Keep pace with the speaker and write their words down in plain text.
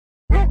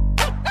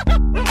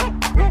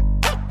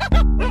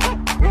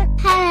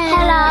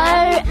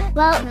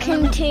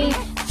Welcome to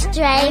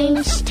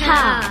Strange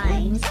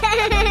Times.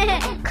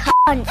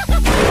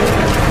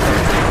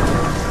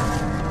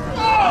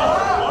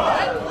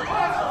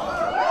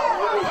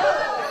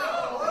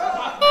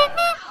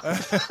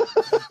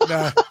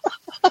 No.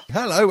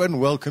 Hello and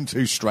welcome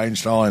to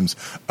Strange Times.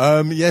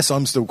 Yes,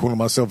 I'm still calling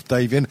myself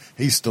Davian.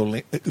 He's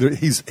stalling.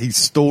 He's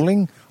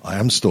stalling. I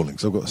am stalling,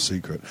 so I've got a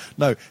secret.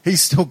 No,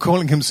 he's still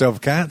calling himself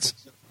Cat.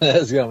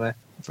 How's it going, man?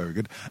 Very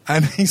good.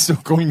 And he's still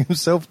calling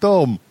himself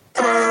Dom.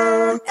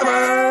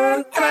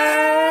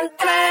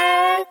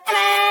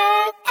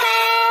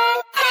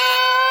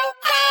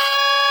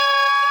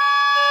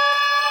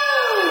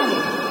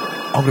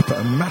 I'm going to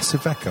put a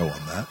massive echo on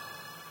that.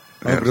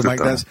 I'm going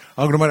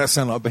to make that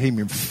sound like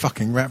Bohemian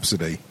fucking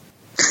Rhapsody.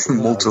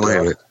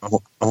 Multi-layer it. I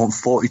want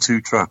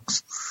 42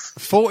 tracks.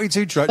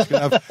 42 tracks.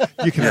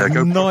 You can have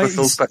go nice.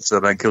 Phil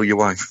Spector and kill your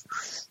wife.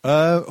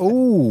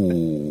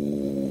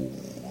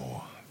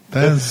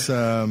 There's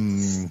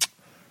Who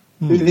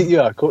do you think you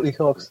are, Courtney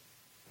Cox?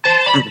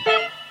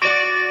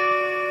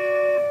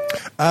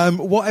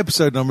 What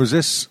episode number is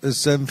this? Is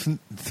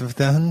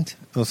 7,000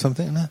 or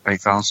something?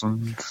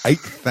 8,000.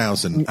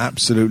 8,000.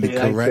 Absolutely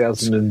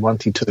correct.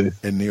 8,022.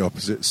 In the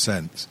opposite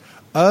sense.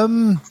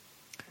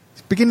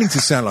 It's beginning to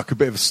sound like a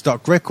bit of a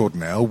stuck record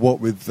now. What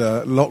with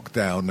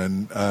lockdown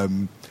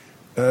and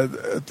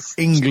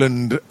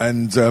England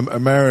and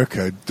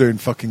America doing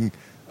fucking,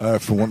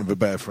 for want of a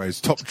better phrase,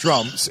 top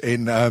trumps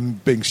in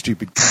being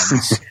stupid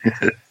cunts.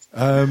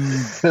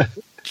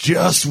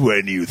 Just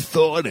when you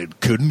thought it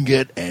couldn't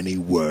get any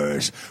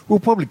worse. We'll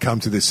probably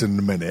come to this in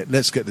a minute.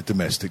 Let's get the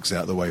domestics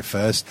out of the way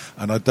first.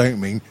 And I don't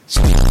mean...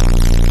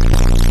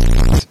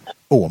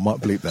 Oh, I might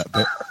bleep that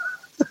bit.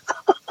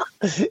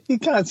 You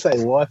can't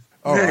say wife.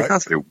 All right. You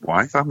can't say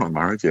wife. I'm not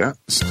married yet.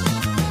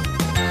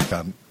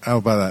 How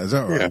about that? Is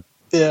that right?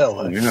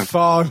 Yeah.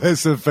 Far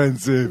less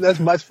offensive. That's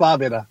much far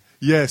better.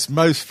 Yes,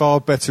 most far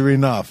better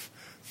enough.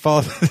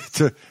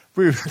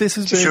 This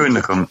has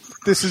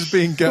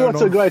been going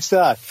What's a great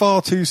start?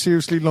 far too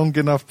seriously long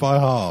enough by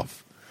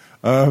half.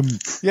 Dom,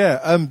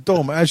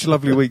 how's your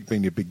lovely week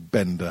been, you big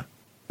bender?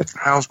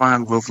 How's my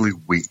lovely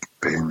week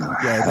been?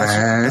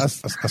 Yeah,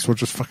 that's what I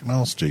just fucking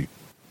asked you.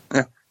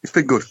 Yeah, it's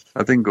been good.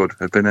 I've been good.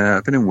 I've been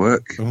in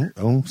work. Got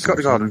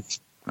the garden.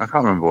 I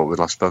can't remember what we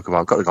last spoke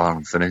about. Got the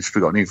garden finished.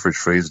 We got a new fridge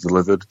freezer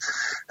delivered.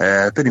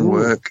 Been in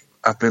work.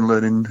 I've been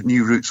learning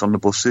new routes on the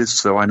buses,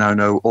 so I now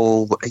know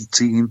all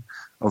 18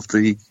 of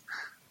the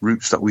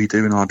routes that we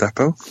do in our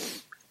depot.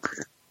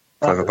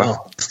 Clever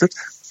bastard.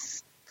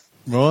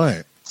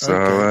 Right. So,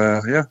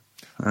 okay. yeah.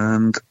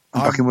 And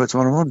I'm back in work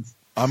tomorrow morning.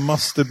 I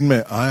must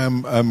admit, I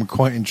am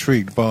quite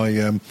intrigued by,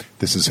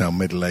 this is how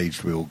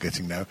middle-aged we're all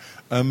getting now,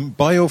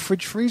 by your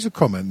fridge freezer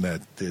comment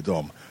there, dear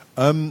Dom.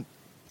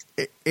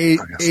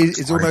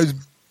 It's all those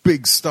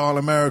big-style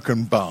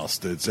American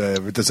bastards.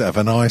 Does it have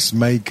an ice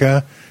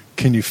maker?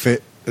 Can you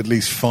fit at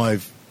least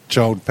 5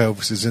 child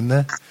pelvises in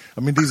there? I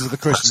mean, these are the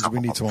questions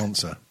we need to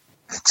answer.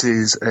 It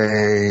is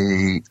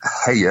a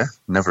Haier,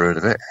 never heard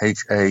of it,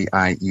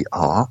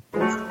 Haier.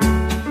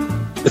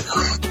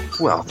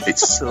 Well,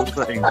 it's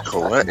silver in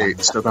colour.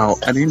 It's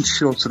about an inch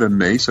shorter than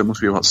me, so it must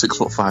be about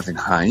 6'5" in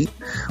height.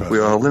 We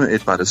are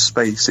limited by the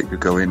space it could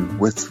go in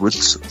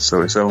widthwards,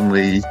 so it's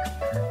only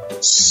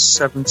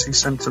 70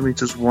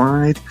 centimetres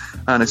wide,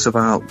 and it's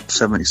about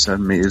 70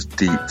 centimetres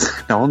deep.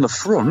 Now, on the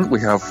front,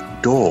 we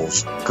have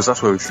doors, because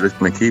that's where we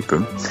traditionally keep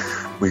them.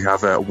 We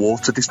have a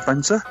water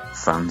dispenser,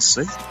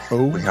 fancy.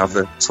 Oh. We have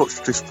a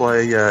touch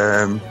display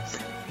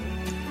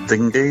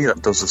thingy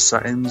that does the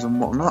settings and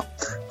whatnot.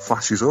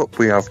 Flashes up.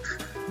 We have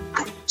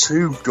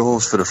 2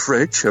 doors for the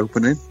fridge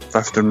opening,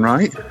 left and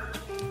right.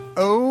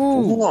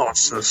 Oh.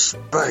 Lots of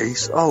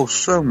space. Oh,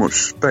 so much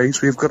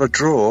space. We've got a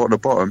drawer at the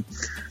bottom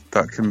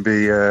that can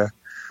be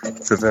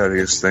for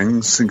various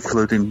things,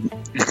 including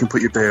you can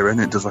put your beer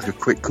in. It does like a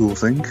quick cool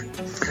thing.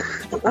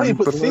 Why you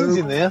put things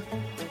in there?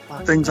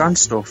 Things and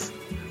stuff.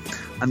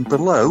 And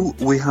below,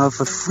 we have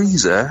a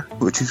freezer,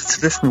 which is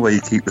traditionally where you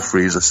keep the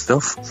freezer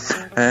stuff.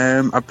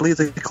 I believe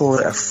they call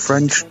it a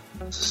French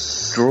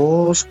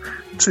drawers.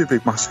 2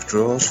 big massive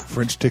drawers.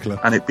 French tickler.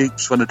 And it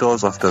beeps when the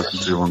door's left open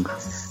too long.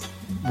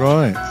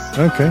 Right,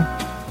 okay.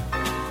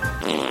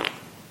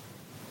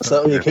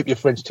 So you keep your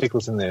French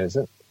ticklers in there, is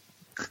it?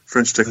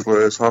 French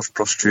ticklers, half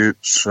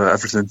prostitutes,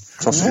 everything.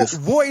 Sausages.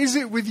 What is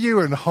it with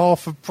you and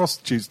half of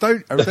prostitutes? Are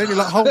they only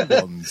like whole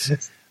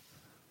ones?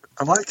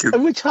 I like it.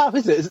 And which half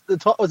is it? Is it the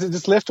top? Was it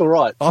just left or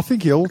right? I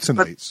think he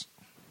alternates.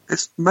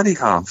 It's many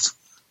halves.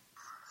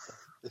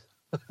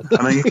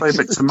 And then you play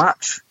mix and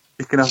match.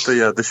 You can have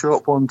the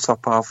short one,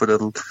 top half with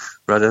the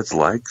redhead's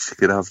legs. You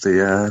could have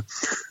the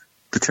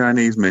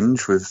Chinese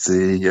minge with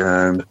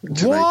the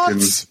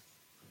Jamaican.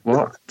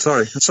 What?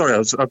 Sorry.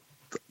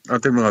 I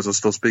didn't realise I was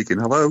still speaking.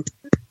 Hello.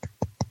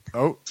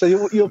 Oh. So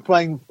you're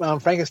playing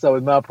Frankenstein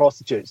with male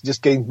prostitutes,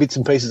 just getting bits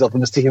and pieces of them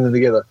and sticking them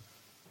together.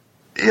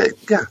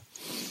 Yeah.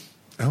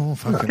 Oh,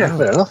 fucking yeah, hell.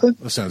 fair enough. Then.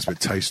 That sounds a bit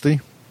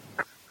tasty.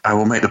 I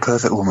will make the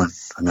perfect woman,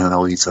 and then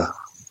I'll eat her.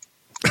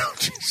 Oh,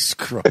 Jesus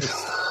Christ.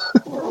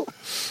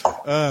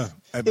 Yeah,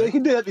 you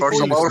can do that before Or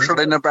some you lotion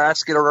in the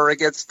basket or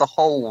against the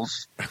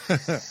holes.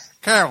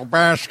 Carol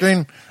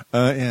Baskin.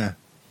 Yeah.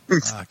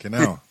 Fucking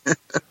hell.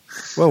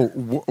 Well,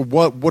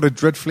 what a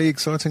dreadfully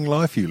exciting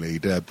life you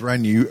lead.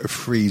 Brand new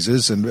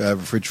freezers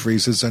and fridge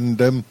freezers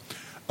and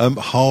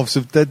halves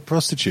of dead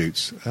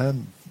prostitutes.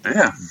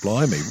 Yeah.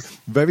 Blimey.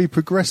 Very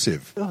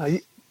progressive. Oh,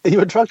 are you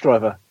a truck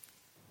driver?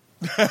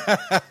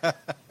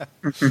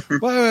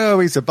 Well,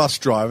 he's a bus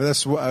driver.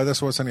 That's why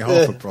it's only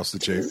half a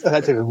prostitute.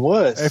 That's even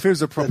worse. If he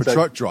was a proper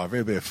truck driver,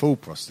 he'd be a full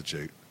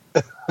prostitute.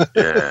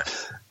 Yeah.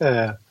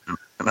 Yeah.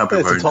 And I'd be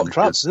It's a wearing top the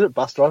truck, kids. is it?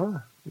 Bus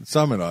driver?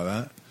 Something like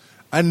that.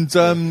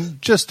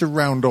 And just to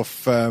round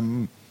off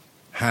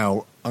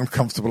how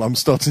uncomfortable I'm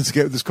starting to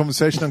get with this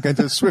conversation, I'm going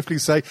to swiftly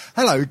say,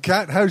 hello,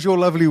 Kat, how's your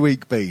lovely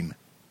week been?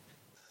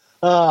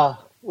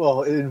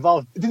 Well, it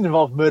didn't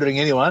involve murdering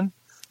anyone.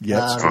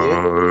 Yes.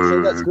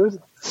 So that's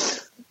good.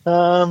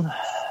 I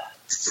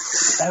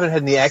haven't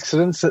had any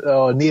accidents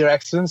or near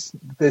accidents.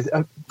 There's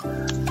no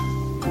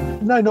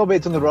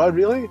knobheads on the road,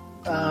 really.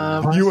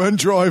 You weren't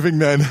driving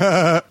then.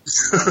 Yesterday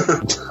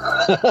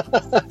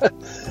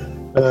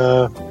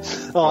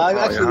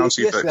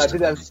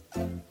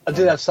I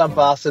did have some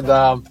bastard.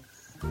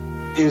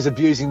 He was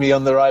abusing me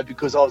on the road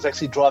because I was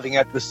actually driving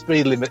out the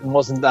speed limit and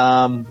wasn't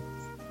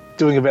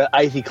doing about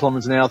 80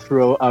 kilometres an hour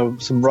through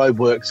some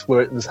roadworks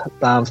where it was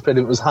speed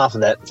limit was half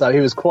of that. So he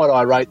was quite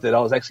irate that I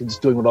was actually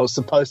just doing what I was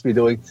supposed to be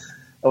doing.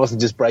 I wasn't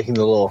just breaking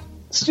the law.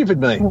 Stupid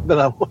me. Don't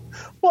know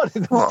what.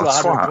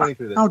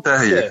 How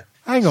dare you? Yeah.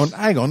 Hang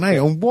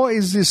on. What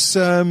is this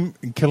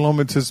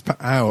kilometres per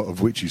hour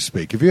of which you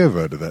speak? Have you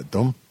ever heard of that,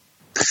 Dom?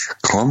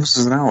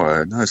 Kilometres an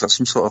hour? No, is that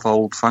some sort of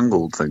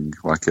old-fangled thing?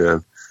 Like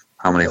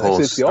how many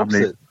horses? It's the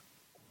opposite.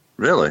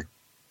 Really?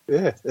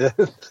 Yeah.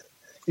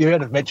 You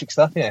heard of metric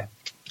stuff, yeah?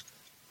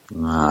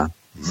 Nah.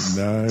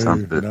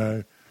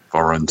 No.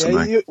 Foreign to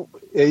me.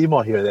 You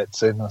might hear that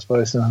soon, I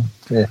suppose.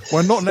 Yeah.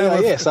 Well, not now.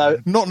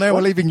 Not now.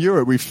 What? We're leaving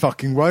Europe. We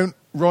fucking won't,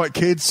 right,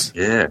 kids?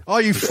 Yeah.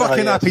 Are you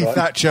fucking happy, right.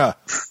 Thatcher?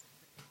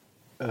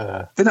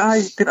 Did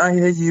I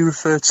hear you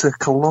refer to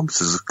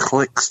kilometres as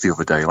clicks the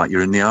other day, like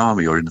you're in the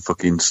army or in the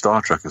fucking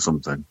Star Trek or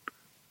something?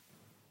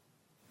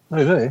 Oh,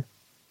 really?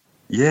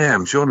 Yeah,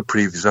 I'm sure in a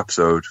previous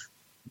episode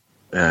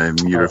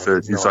you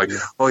referred to. It's like,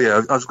 oh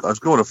yeah, I was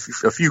going a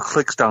few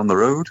clicks down the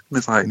road, and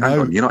it's like, hang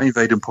on, you're not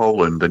invading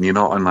Poland, and you're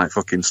not on like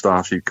fucking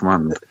Starship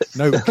Command.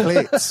 No,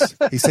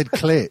 clits. He said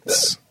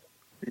clits.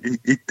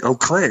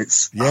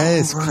 Clits.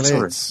 Yes, right,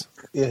 clits. Sorry.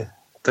 Yeah.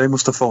 They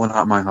must have fallen out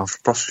of my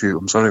half prostitute.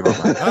 I'm sorry about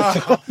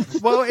that.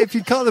 Well, if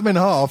you cut them in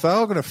half, they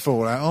are going to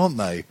fall out, aren't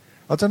they?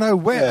 I don't know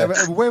where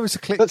was the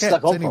clit That's kept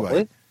stuck on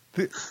anyway.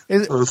 properly.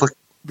 Is it, It was like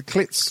the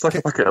clits. it's like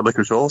a packet of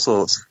licorice, all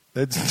sorts.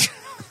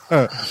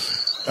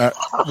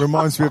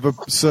 Reminds me of a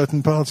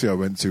certain party I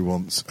went to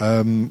once.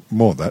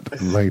 More of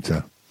that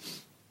later.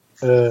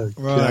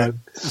 Right.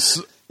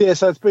 Yeah,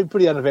 so it's been a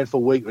pretty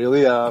uneventful week,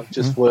 really.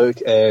 Just work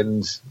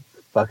and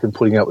fucking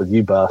putting up with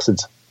you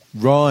bastards.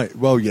 Right.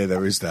 Well, yeah,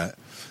 there is that.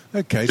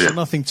 Okay, so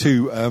nothing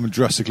too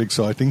drastically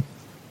exciting.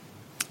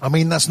 I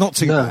mean, that's not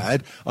too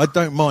bad. I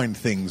don't mind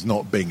things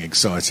not being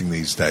exciting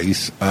these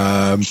days.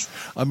 I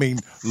mean,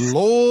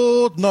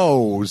 Lord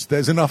knows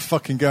there's enough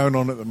fucking going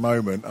on at the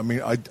moment. I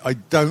mean, I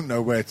don't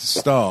know where to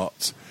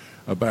start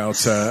about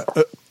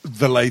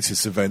the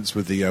latest events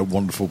with the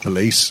wonderful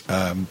police.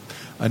 And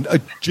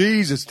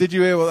Jesus, did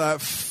you hear what that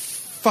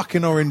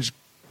fucking orange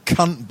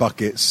cunt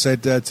bucket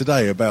said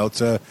today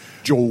about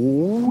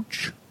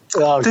George?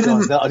 Oh,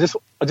 God, no, I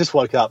just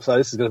woke up, so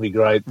this is going to be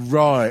great.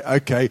 Right,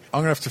 okay. I'm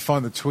going to have to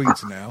find the tweet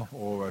now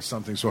or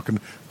something so I can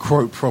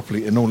quote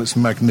properly in all its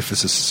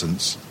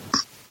magnificence.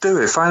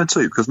 Do it, find a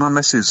tweet, because my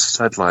missus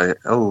said, like,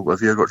 oh,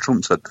 have you ever got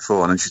Trump said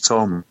before? And then she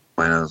told me,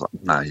 and I was like,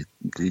 no,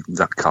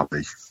 that can't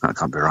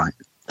be right.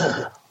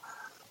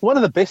 One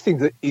of the best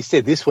things that he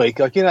said this week,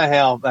 like, you know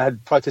how they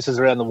had protesters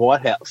around the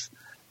White House,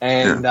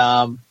 and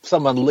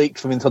someone leaked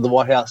from inside the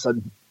White House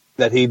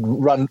that he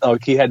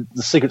had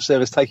the Secret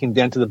Service take him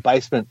down to the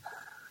basement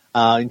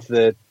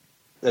into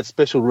that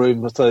special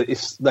room, so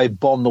if they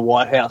bomb the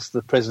White House,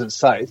 the president's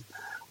safe.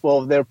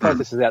 Well, there were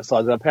protesters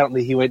outside, and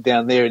apparently he went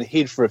down there and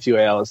hid for a few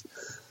hours.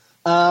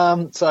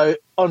 So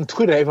on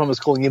Twitter, everyone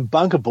was calling him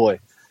Bunker Boy.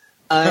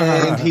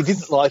 And he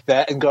didn't like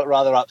that and got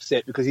rather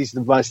upset because he's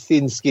the most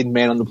thin-skinned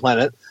man on the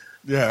planet.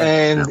 Yeah.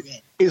 And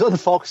he's on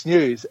Fox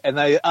News, and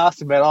they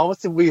asked him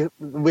about, we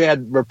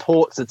had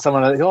reports that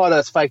someone,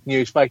 that's fake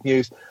news.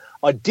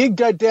 I did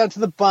go down to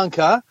the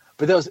bunker,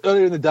 but that was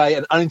earlier in the day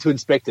and only to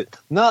inspect it.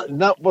 No,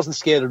 wasn't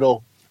scared at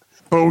all.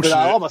 Bullshit.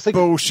 But,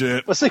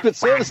 Bullshit. My Secret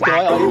Service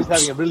guy, he was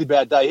having a really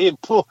bad day. He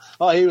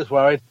was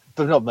worried,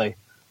 but not me.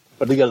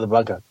 But to go to the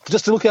bunker.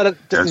 Just to look at it,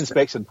 just an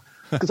inspection.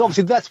 Because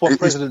obviously that's what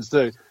presidents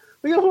do.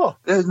 We go,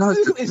 Yeah, no,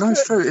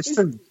 it's true. It's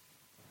true.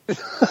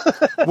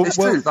 It's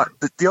true. Like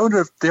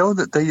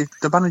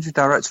the managing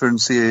director and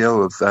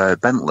CEO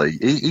of Bentley,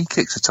 he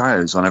kicks the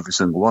tires on every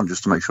single one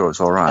just to make sure it's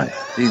all right.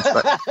 He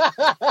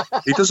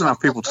doesn't have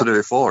people to do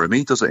it for him.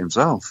 He does it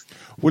himself.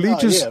 Well,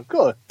 of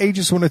course. he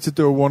just wanted to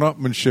do a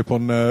one-upmanship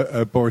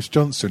on Boris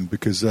Johnson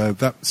because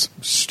that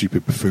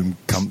stupid buffoon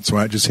cunt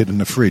right just hid in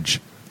the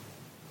fridge.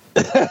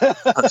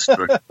 That's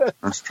true.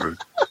 That's true.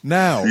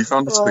 Now, You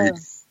found the tweet.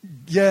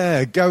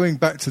 yeah, going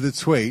back to the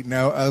tweet.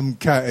 Now,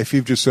 Kat, if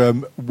you've just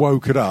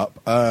woke it up,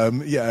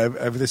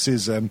 this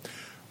is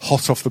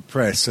hot off the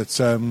press at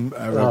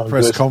a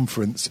press good.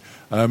 conference.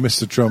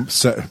 Mr. Trump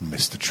said,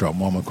 Mr. Trump,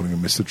 why am I calling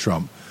him Mr.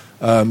 Trump?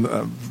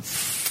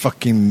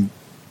 Fucking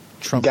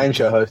Trump. Game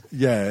show host.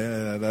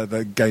 Yeah,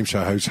 the game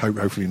show host,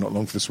 hopefully not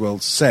long for this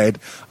world, said,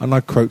 and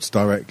I quote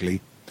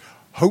directly,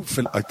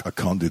 hopefully, I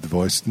can't do the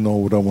voice,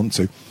 nor would I want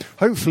to.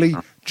 Hopefully,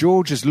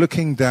 George is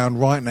looking down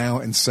right now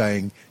and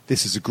saying,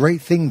 this is a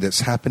great thing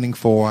that's happening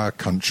for our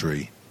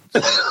country.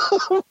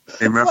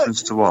 In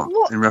reference to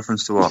what? In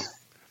reference to what?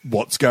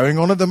 What's going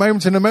on at the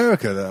moment in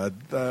America?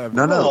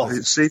 No,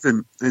 it's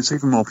even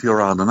more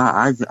puerile than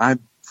that. I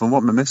from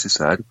what my missus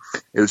said,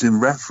 it was in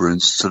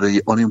reference to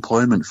the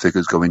unemployment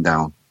figures going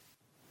down.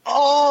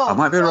 Oh, I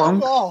might be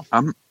wrong.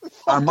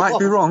 I might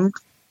be wrong,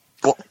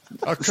 but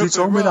she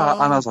told me that,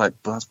 and I was like,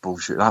 "That's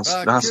bullshit.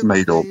 That's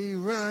made up."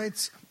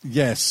 Right.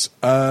 Yes.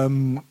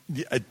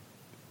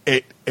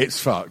 It's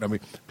fucked. I mean,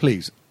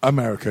 please,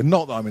 America.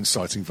 Not that I'm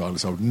inciting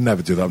violence. I would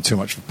never do that. I'm too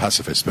much of a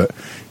pacifist. But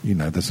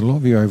there's a lot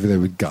of you over there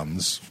with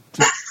guns.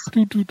 Have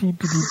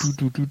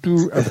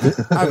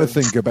a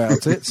think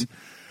about it.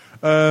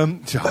 You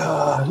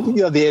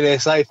have the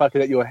NSA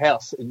fucking at your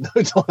house in no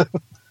time.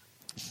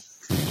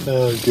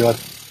 Oh god.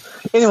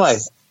 Anyway,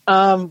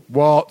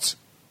 What?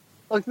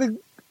 like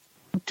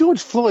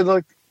George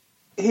Floyd,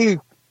 he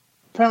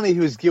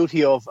was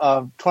guilty of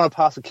trying to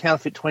pass a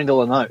counterfeit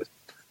 $20 note.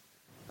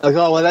 Like,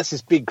 oh well, that's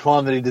this big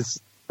crime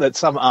that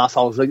some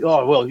asshole's like,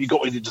 oh well, you got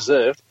what you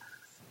deserved,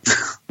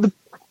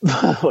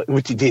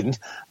 which he didn't.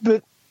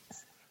 But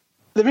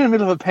they're in the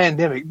middle of a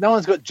pandemic. No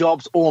one's got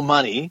jobs or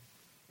money.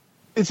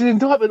 It's an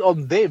indictment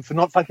on them for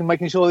not fucking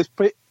making sure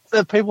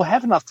that people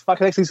have enough to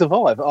fucking actually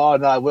survive. Oh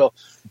no, well,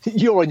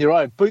 you're on your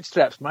own.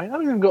 Bootstraps, mate. I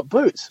haven't even got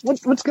boots.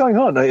 What's going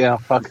on? Oh, yeah,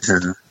 fuck.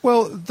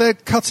 Well, they're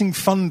cutting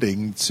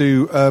funding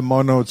to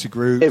minority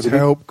groups, Everything.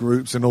 help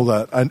groups, and all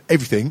that, and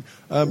everything,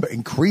 but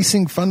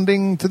increasing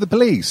funding to the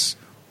police.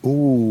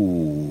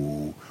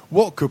 Ooh,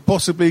 what could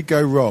possibly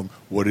go wrong?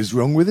 What is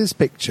wrong with this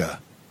picture?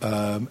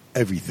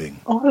 Everything.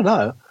 Oh, I don't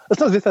know. It's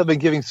not as if they've been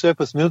giving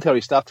surplus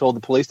military stuff to all the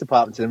police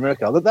departments in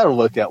America. That'll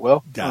work out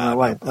well. Wait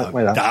up.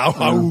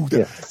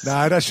 Yeah.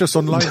 No, that's just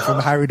on loan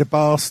from Harry the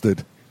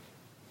Bastard.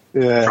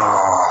 Yeah.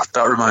 Oh,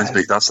 that reminds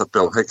me. That's a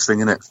Bill Hicks thing,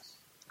 isn't it?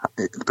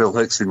 Bill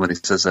Hicks thing when he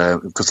says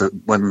because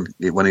when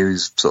he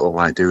was sort of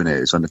like doing it,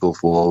 it's when the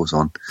Gulf War was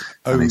on,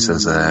 and he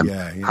says, "How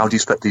do you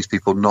expect these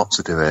people not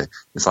to do it?"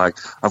 It's like,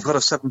 "I've got a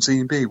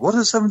 17B. What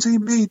does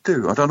 17B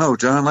do? I don't know,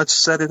 John. Let's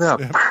set it up."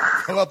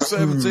 Pull up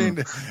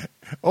 17.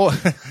 Oh,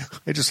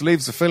 it just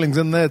leaves the fillings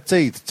in their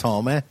teeth,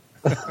 Tommy.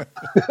 That's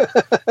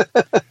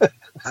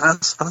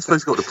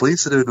basically what the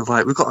police are doing. They're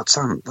like, "We've got a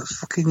tank. Let's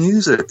fucking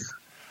use it."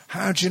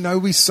 How do you know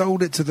we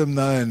sold it to them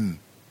then?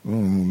 Oh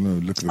no!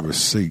 Look at the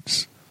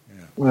receipts.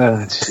 Well,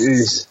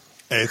 jeez.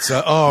 It's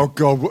oh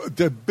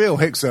god! Bill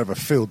Hicks will have a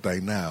field day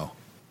now.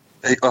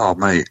 Oh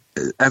mate,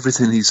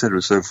 everything he said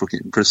was so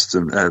fucking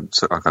Princeton.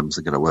 So I can't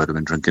think of a word I've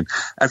been drinking.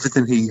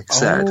 Everything he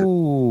said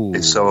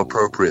is so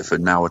appropriate for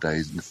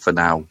nowadays. For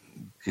now,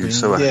 he was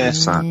so ahead of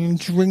his time.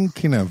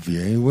 Drinking, have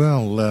you?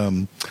 Well,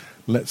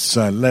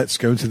 let's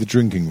go into the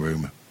drinking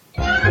room.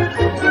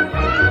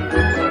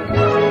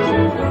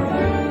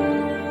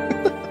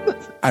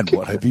 And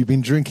what have you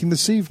been drinking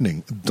this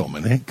evening,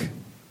 Dominic?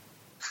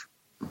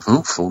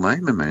 Oh, full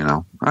name in me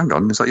now. Hang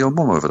on, is that your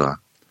mum over there?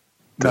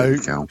 No,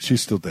 Cow.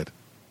 she's still dead.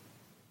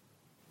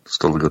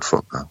 Still a good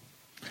fuck though.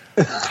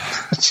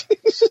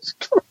 Jesus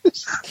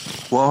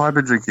Christ. Well, I've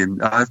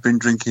been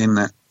drinking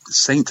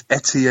Saint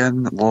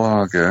Etienne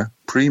Lager,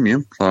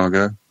 Premium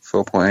Lager,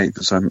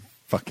 4.8%.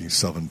 Fucking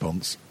Southern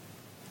Ponce.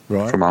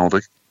 Right. From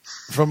Aldi.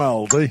 From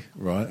Aldi.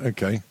 Right,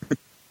 okay.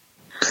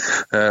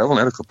 I've only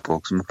had a couple of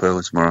bucks. I'm up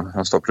early tomorrow.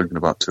 I stopped drinking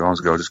about 2 hours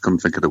ago. I just couldn't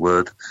think of the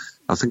word.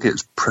 I think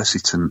it's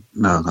Preciton.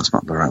 No, that's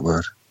not the right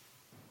word.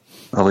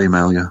 I'll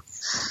email you.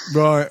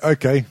 Right,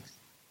 okay.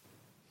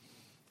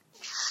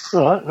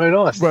 All right, very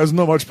nice. Well, there's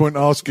not much point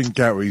asking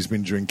Kat what he's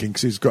been drinking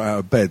because he's got out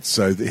of bed,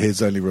 so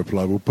his only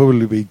reply will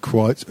probably be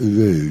quite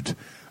rude.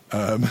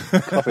 Now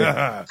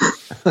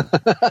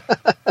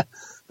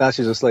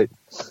she's asleep.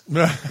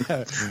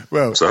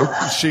 Well, So?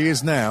 she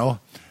is now.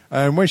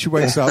 And when she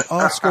wakes up,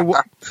 ask her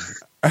what...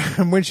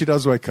 And when she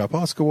does wake up,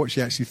 ask her what she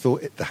actually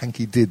thought the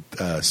hanky did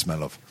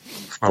smell of.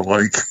 I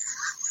like.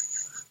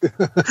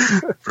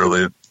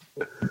 Brilliant.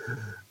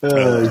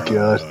 Oh,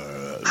 God.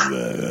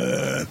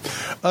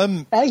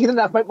 Hey, you didn't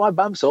have to make my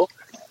bum sore.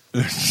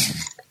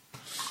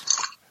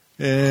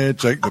 Yeah,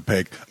 Jake the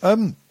pig.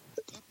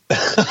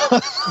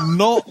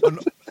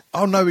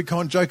 Oh no, we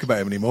can't joke about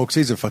him anymore because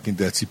he's a fucking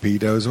dirty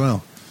pedo as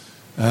well.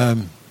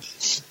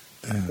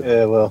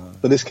 Yeah, well,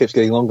 but this keeps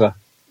getting longer.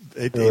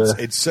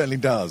 It certainly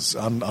does,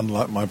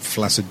 unlike my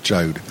flaccid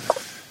chode.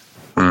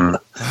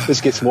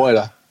 This gets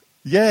wider.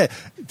 Yeah,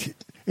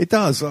 it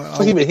does. It's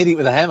like you've been hitting it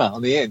with a hammer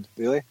on the end,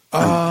 really.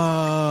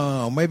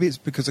 Oh, maybe it's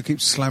because I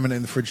keep slamming it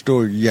in the fridge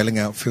door, yelling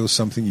out, "Feel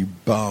something, you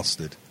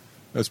bastard."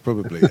 That's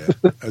probably it.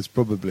 That's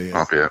probably it.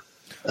 Oh, yeah.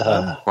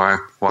 Why?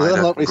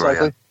 Not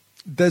recycling.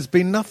 There's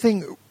been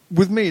nothing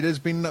with me. There's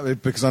been nothing,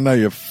 because I know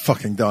you're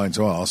fucking dying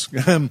to ask.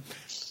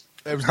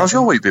 How's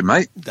your week been,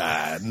 mate?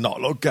 Not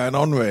a lot going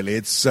on, really.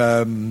 It's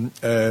to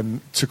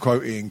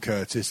quote Ian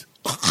Curtis.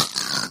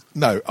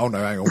 No,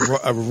 hang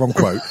on, wrong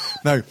quote.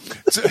 No,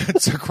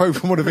 to quote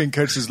from one of Ian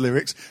Curtis's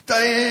lyrics: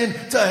 "Day in,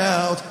 day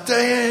out,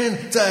 day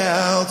in, day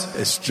out."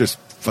 It's just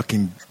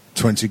fucking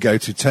 20 go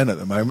to 10 at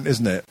the moment,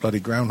 isn't it? Bloody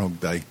Groundhog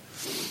Day.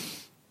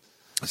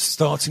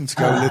 Starting to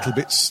go a little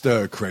bit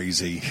stir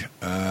crazy.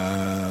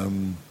 I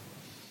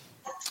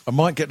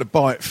might get the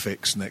bite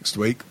fixed next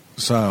week,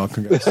 so I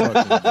can get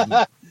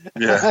cycling.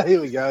 Yeah.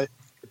 Here we go.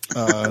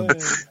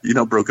 You've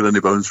not broken any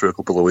bones for a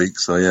couple of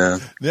weeks, so yeah.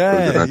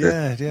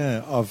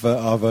 Yeah. I've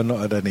not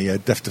had any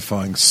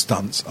death-defying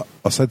stunts.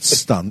 I said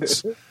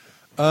stunts.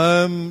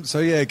 So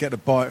yeah, get the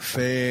bite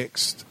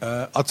fixed.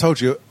 I told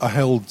you I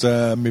held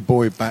my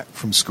boy back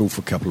from school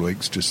for a couple of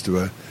weeks just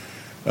to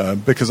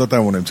because I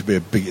don't want him to be a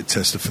beta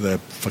tester for their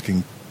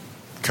fucking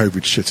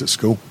COVID shit at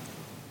school.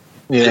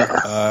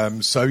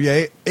 Yeah. So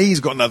yeah, he's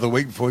got another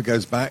week before he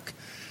goes back.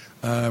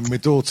 My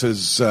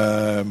daughter's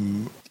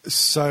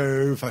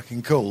so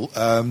fucking cool.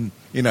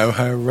 You know,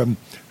 her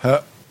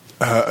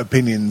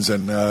opinions,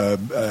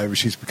 and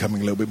she's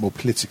becoming a little bit more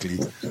politically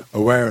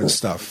aware and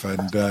stuff.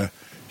 And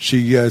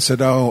she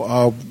said, "Oh,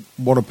 I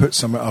want to put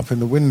something up in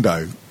the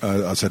window."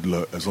 I said,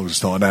 "Look, as long as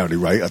it's not an hourly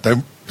rate, I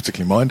don't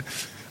particularly mind."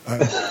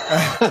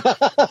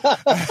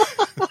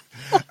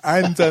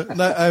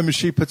 And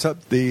she put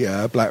up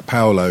the Black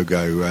Power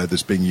logo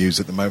that's being used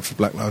at the moment for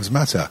Black Lives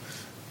Matter.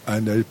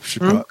 And she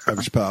put up,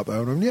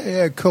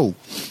 yeah, cool.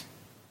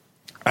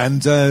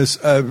 And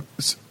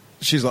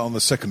she's like on the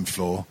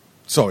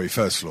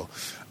first floor.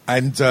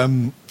 And,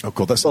 oh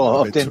God, that's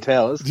up 10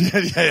 towers.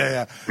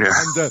 Yeah.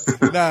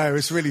 And, no,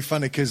 it's really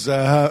funny because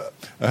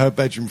her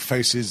bedroom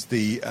faces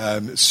the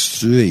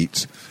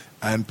street,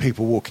 and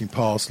people walking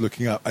past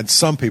looking up. And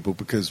some people,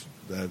 because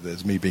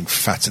there's me being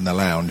fat in the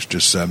lounge,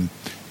 just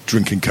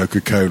drinking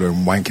Coca-Cola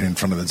and wanking in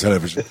front of the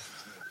television.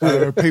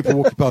 People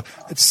walking past.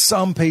 And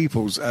some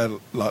people's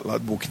like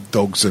walking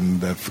dogs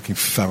and fucking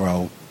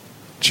feral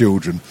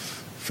children,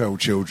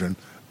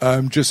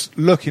 just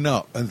looking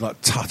up and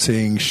like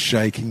tutting,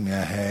 shaking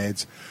their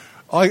heads.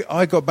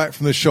 I got back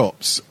from the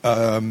shops,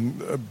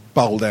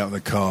 bowled out in the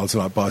car to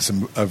like buy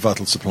some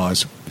vital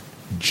supplies,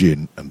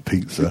 gin and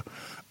pizza.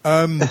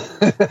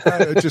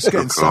 Just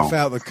getting stuff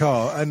out of the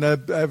car, and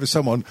there was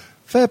someone,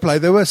 fair play,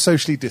 they were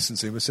socially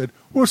distancing. I said,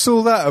 "What's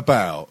all that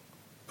about?"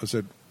 I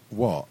said,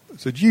 "What?" I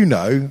said, "You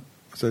know."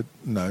 I said,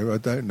 "No, I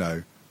don't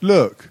know."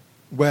 "Look,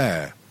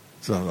 where?"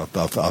 So I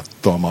thought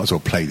I might as well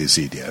play this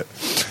idiot.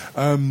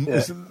 I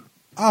said,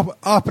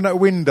 up in that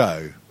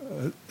window.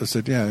 I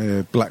said,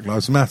 yeah, Black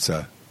Lives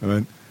Matter. I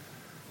went,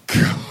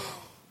 God.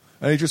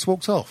 And he just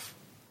walked off.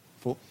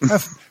 Thought,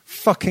 that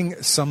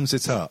fucking sums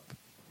it up.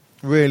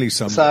 Really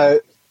sums it up.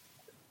 So,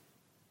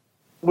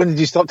 when did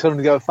you stop telling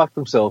them to go fuck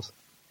themselves?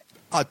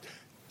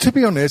 To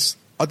be honest,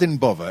 I didn't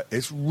bother.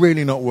 It's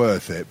really not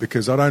worth it,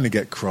 because I'd only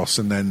get cross,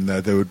 and then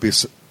there would be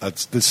a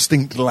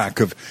distinct lack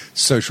of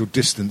social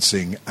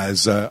distancing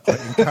as I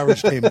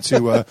encouraged him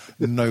to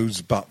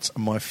nose butt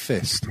my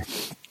fist.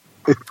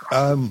 But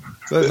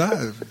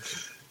no,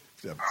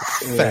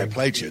 fair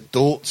play to your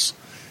dorts.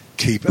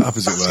 Keep it up,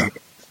 as it were.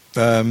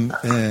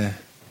 Yeah.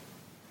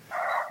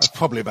 That's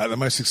probably about the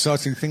most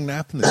exciting thing that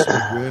happened this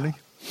week, really.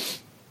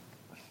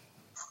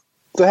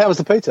 So how was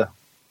the pizza?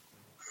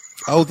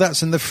 Oh,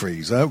 that's in the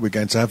freezer. We're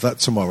going to have that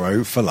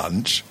tomorrow for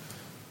lunch.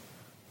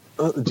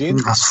 The gin?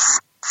 That's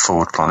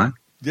forward planning.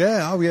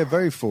 Yeah,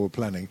 very forward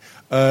planning.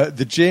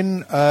 The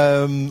gin,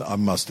 I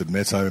must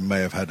admit, I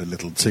may have had a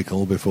little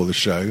tickle before the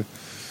show.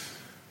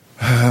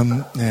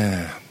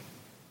 Yeah.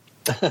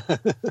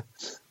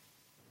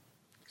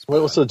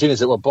 What sort of gin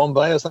is it? What,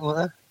 Bombay or something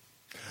like that?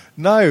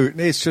 No,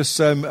 it's just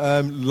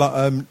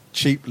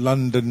cheap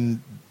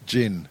London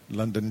gin,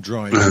 London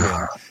dry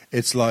gin.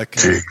 It's like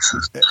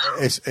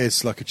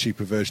it's like a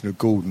cheaper version of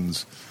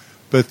Gordon's,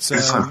 but it's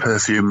like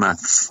perfume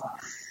meth.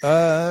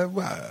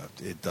 Well,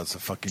 it does a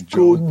fucking job.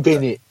 Gordon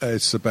Bennett.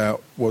 It's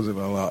about, what was it,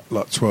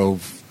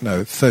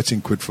 like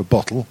 13 quid for a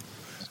bottle,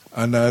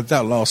 and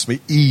that'll last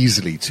me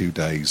easily 2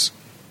 days.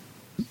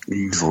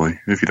 Easily,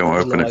 if you don't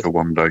open it for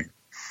 1 day.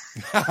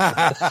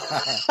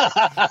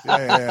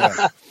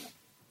 Yeah.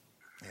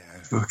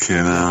 Okay,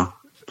 now.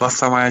 Last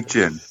time I had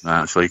gin,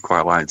 I actually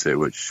quite liked it,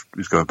 which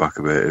was going back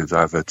a bit. It was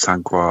either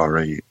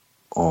Tanqueray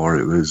or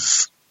it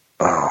was...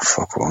 Oh,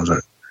 fuck, what was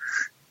it?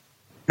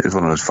 It was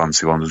one of those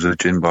fancy ones. It was a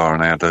gin bar,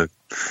 and I had a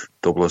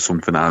double or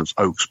something that had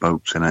oak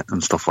smokes in it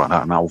and stuff like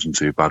that, and that wasn't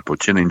too bad. But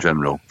gin in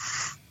general,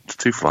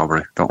 too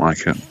flowery. Don't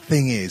like it.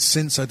 Thing is,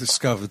 since I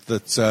discovered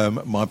that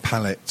my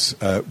palate,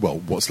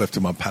 what's left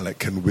of my palate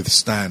can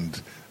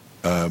withstand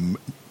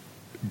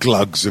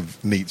glugs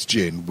of Neat's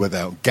gin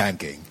without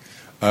gagging,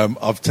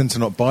 I've tend to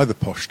not buy the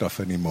posh stuff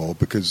anymore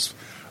because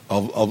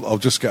I'll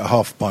just get a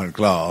half pint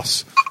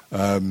glass,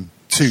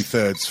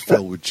 2/3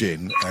 fill with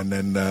gin, and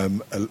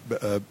then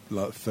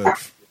like a third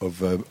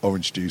of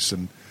orange juice,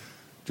 and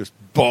just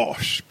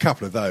bosh, a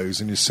couple of those,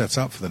 and you're set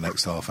up for the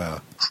next half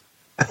hour.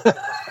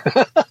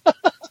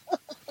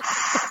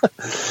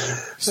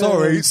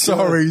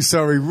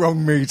 Sorry,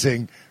 wrong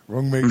meeting.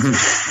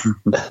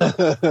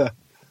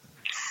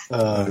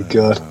 Oh,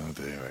 God. Oh,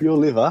 dear. Your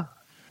liver?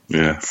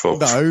 Yeah,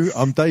 fuck. No,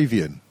 I'm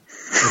Davian.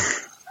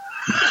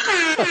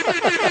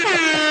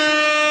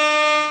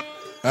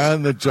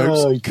 And the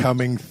joke's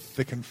coming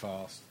thick and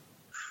fast.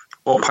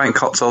 What pint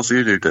cocktails do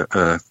you do,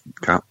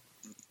 Kat?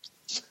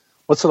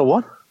 What sort of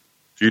what?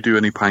 Do you do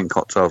any pint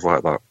cocktails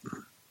like that?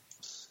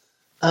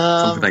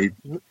 Something that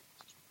you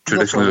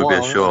traditionally would be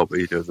a short, but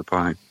you do as a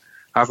pint.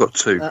 I've got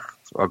two.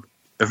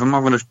 If I'm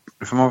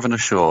having a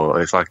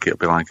short, it's like it'll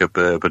be like a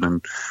bourbon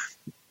and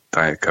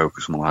Diet Coke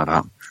or something like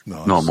that.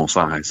 Nice. Normal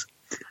size.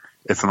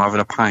 If I'm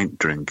having a pint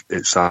drink,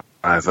 it's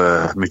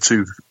either my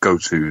two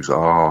go-tos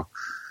are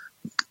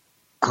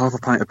I'll have a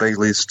pint of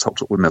Baileys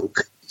topped up with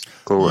milk.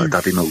 Call it a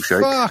daddy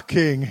milkshake.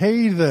 Fucking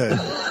heathen.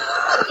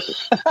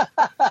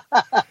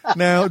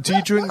 Now, do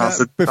you drink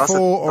that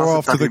before or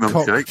after the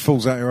cock milkshake.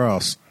 falls out your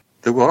ass?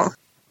 The what?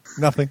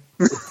 Nothing.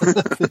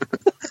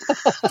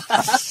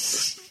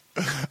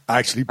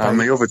 Actually,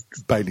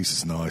 Baileys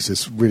is nice.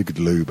 It's really good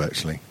lube,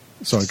 actually.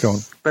 Sorry, go on.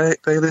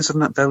 Baileys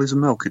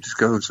and milk, it just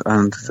goes.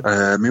 And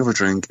my other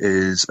drink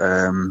is,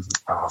 fucking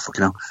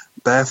hell,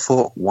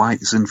 Barefoot White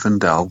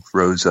Zinfandel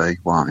Rosé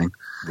wine.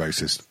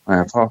 Racist. I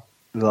have half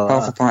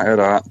a pint of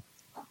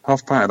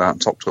that,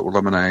 topped up with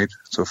lemonade,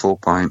 so a full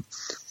pint.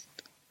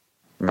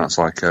 And that's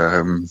like,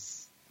 I don't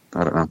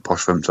know,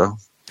 posh Vimto.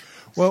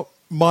 Well,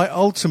 my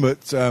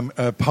ultimate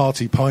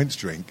party pints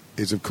drink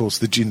is, of course,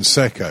 the Gin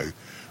Secco,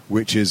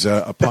 which is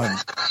a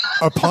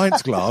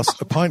pint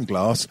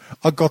glass.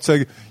 I got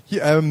a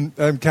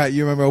Kat,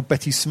 you remember old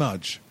Betty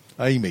Smudge,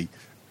 Amy?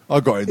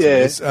 I got into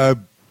this.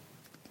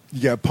 You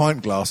get a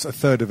pint glass, a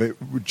third of it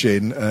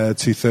gin,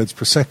 2/3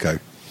 prosecco.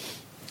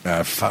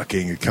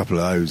 Fucking a couple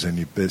of those, and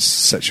it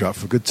sets you up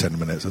for a good 10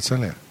 minutes. I tell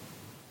you.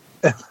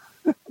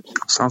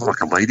 Sounds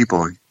like a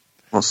ladyboy.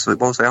 What's the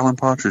Alan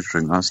Partridge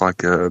drink? That's like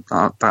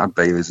that had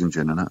Baileys and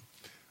gin in it.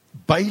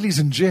 Baileys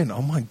and gin.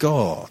 Oh my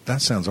God,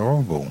 that sounds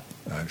horrible.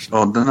 Actually.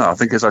 Oh no, I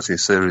think it's actually a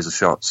series of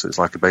shots. It's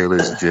like a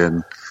Baileys, a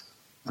gin,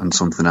 and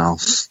something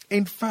else.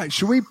 In fact,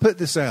 should we put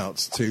this out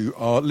to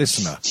our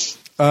listener?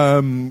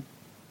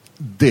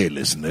 Dear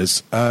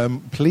listeners,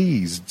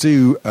 please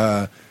do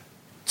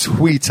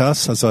tweet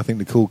us, as I think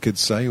the cool kids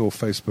say, or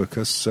Facebook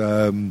us,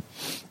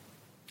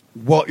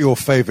 what your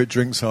favourite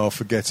drinks are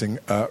for getting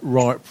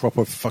right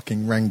proper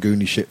fucking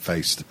Rangoony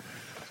shit-faced.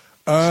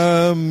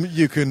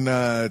 You can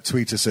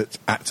tweet us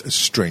at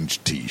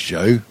Strange Tea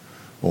Show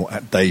or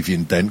at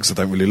Davian Dent, because I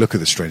don't really look at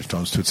the Strange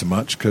Times Twitter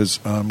much because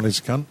I'm a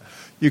lazy cunt.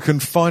 You can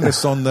find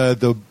us on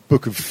the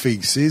Book of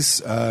Feces,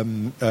 fake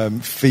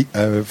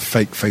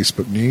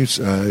Facebook news.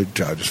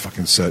 Just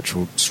fucking search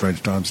for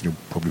Strange Times and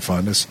you'll probably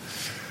find us.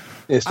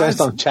 Yeah, Strange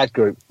Times chat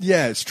group.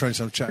 Yeah, it's Strange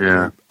Times chat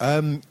group.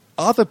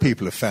 Other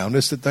people have found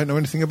us that don't know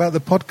anything about the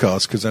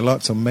podcast because they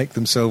like to make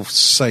themselves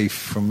safe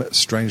from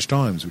strange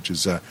times, which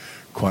is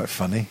quite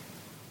funny.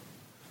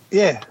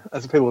 Yeah,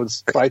 as people with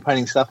spray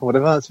painting stuff or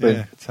whatever. It's been...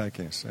 Yeah, take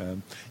us.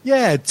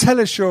 Tell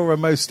us your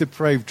most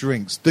depraved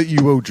drinks that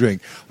you will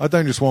drink. I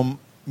don't just want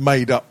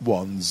made-up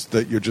ones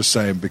that you're just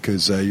saying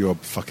because you're a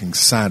fucking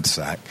sad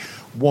sack.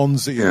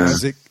 Ones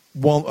that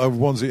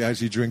ones that you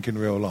actually drink in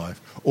real life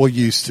or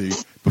used to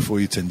before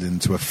you turned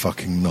into a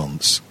fucking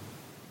nonce.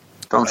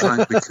 Don't try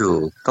and be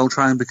cool. Don't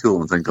try and be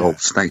cool and think,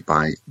 snake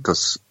bite,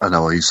 because I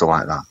know I used to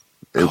like that.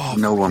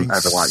 No one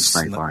ever liked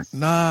snake bite.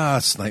 Nah,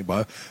 snake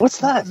bite. What's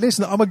that?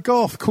 Listen, I'm a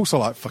goth. Of course I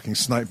like fucking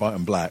snake bite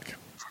and black.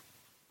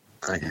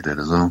 I think you did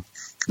as well.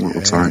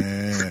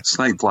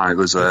 Snake bite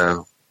was it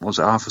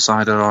half a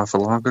cider, half a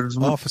lager or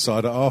something? Half a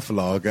cider, half a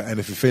lager, and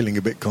if you're feeling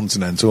a bit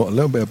continental, a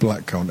little bit of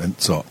black content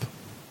top.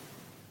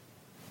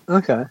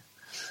 Okay.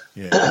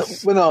 Yeah.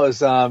 When I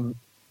was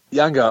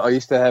younger, I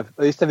used to have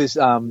this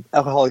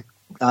alcoholic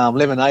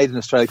lemonade in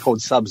Australia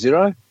called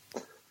Sub-Zero.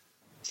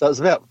 So it was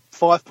about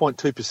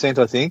 5.2%,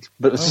 I think,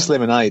 but it was just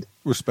lemonade.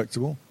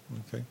 Respectable.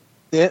 Okay.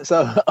 Yeah,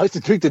 so I used to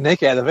drink the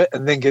neck out of it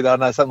and then get, I don't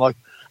know, something like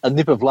a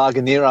nip of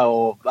Laguniero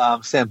or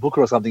Sambuca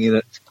or something in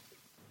it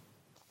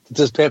to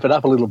just pep it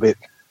up a little bit.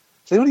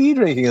 So what are you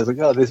drinking? I was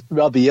like, there's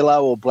either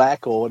yellow or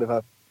black or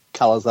whatever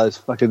colours those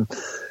fucking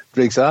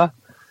drinks are.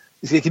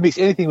 You see, you can mix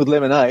anything with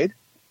lemonade.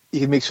 You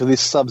can mix with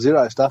this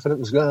Sub-Zero stuff, and it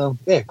was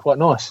quite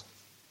nice.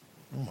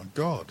 Oh my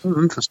God!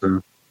 Oh,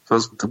 interesting.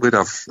 So we'd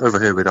have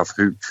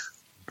hooch.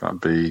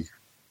 That'd be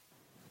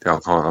the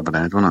alcoholic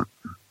lemonade, wouldn't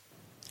it?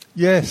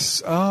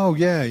 Yes. Oh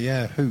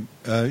yeah.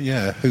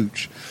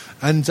 Hooch.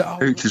 And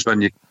hooch is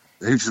when you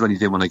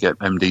didn't want to get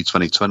MD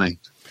 2020.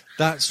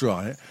 That's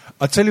right.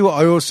 I tell you what,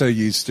 I also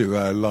used to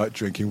like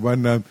drinking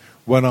when I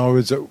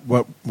was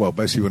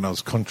basically when I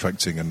was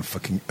contracting and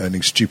fucking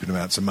earning stupid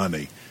amounts of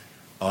money.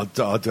 I'd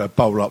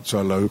bowl up to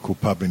a local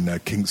pub in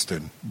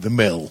Kingston, the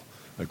Mill,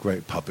 a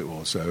great pub it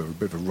was, a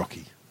bit of a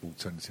rocky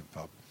alternative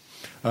pub.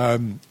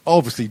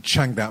 Obviously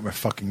changed out my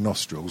fucking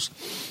nostrils,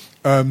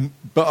 but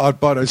I'd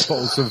buy those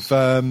bottles of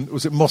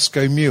was it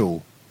Moscow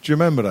Mule? Do you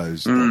remember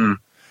those?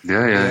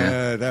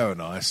 Yeah, they were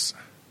nice.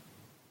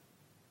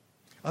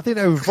 I think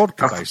they were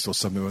vodka based or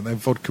something. Weren't they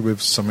vodka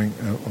with something?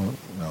 No, I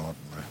don't know.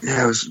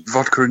 Yeah, it was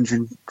vodka and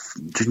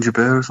ginger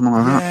beer or something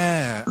like that.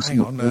 Yeah,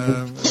 hang on.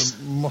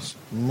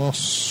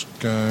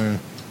 Moscow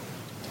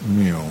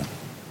Mule.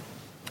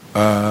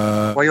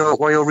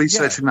 While you're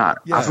researching that,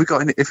 yeah. have we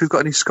got any? If we've got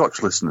any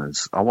Scotch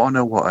listeners, I want to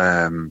know what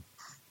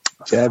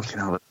Jabs.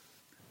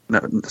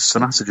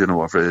 Sonatigen or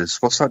whatever it is.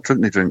 What's that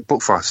drink they drink?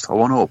 Buckfast. I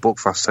want to know what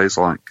Buckfast tastes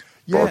like.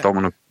 Yeah. But I don't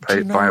want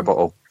to buy a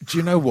bottle. Do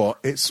you know what?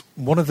 It's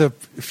one of the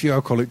few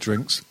alcoholic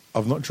drinks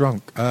I've not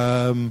drunk.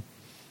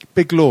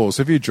 Big Laws.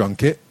 Have you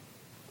drunk it?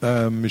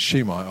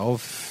 She might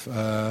have.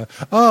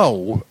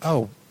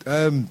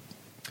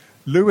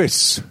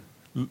 Lewis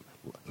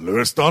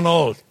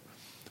Donald.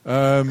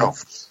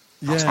 That's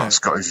not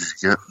Scottish as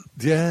you get.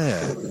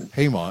 Yeah,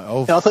 he might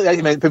have. I thought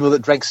you meant people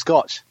that drank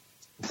Scotch.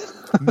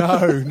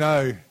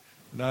 No.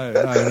 Our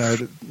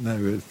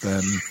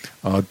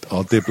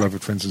dear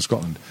beloved friends in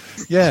Scotland.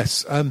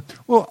 Yes. I'll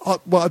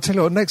tell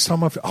you what. Next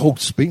time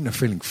speaking of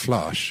feeling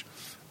flush,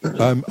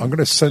 I'm going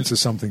to censor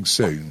something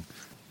soon.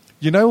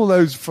 You know all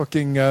those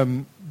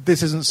fucking.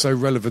 This isn't so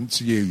relevant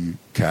to you,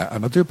 Kat,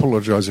 and I do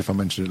apologise if I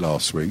mentioned it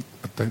last week.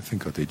 I don't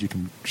think I did. You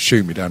can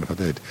shoot me down if I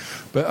did.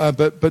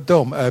 But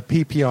Dom,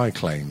 PPI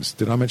claims.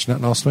 Did I mention that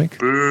last week?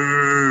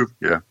 Boo!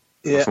 Yeah.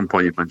 At some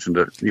point you mentioned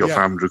it. You got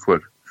 500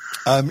 quid.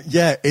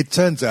 It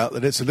turns out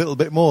that it's a little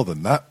bit more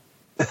than that.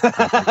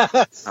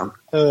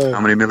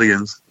 How many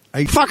millions?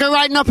 Fuck her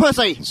right in the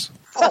pussy!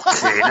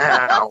 Fucking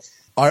hell.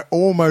 I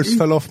almost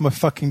fell off my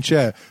fucking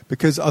chair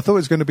because I thought it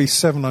was going to be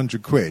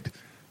 700 quid.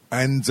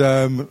 And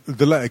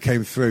the letter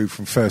came through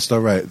from First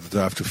Direct that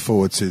I have to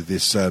forward to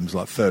this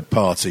like third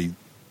party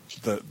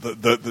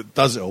that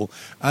does it all.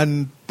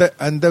 And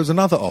there was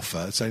another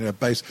offer saying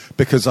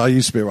because I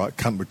used to be a right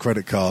cunt with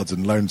credit cards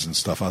and loans and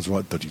stuff. I was a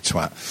right dodgy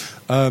twat.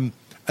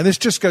 And this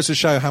just goes to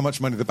show how much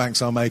money the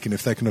banks are making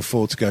if they can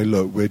afford to go,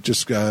 look,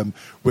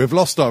 we've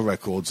lost our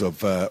records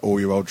of all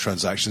your old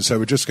transactions, so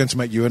we're just going to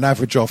make you an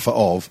average offer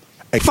of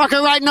fuck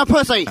her right in the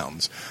pussy.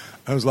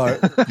 I was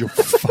like, you're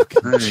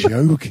fucking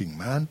joking,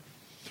 man.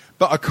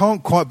 But I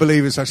can't quite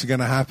believe it's actually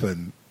going to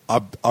happen.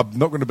 I'm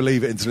not going to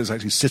believe it until it's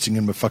actually sitting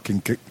in my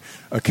fucking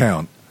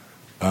account.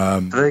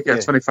 Do they get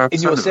 25%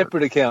 in your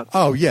separate account?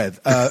 Oh yeah,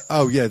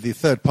 the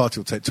third party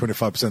will take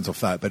 25% off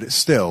that, but it's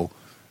still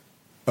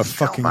a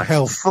fucking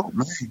hell.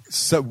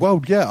 So,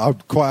 well, yeah,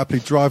 I'd quite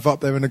happily drive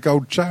up there in a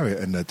gold chariot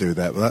and do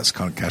that. Well, that's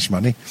kind of cash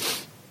money.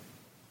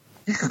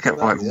 You could get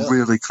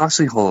really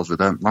classy halls with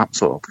that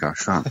sort of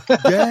cash.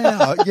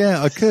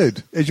 Yeah, I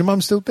could. Is your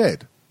mum still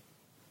dead?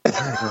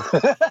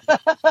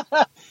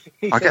 I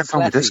get a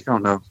family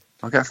discount though.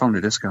 I get a family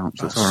discount,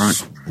 so it's all right.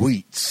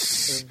 Sweet.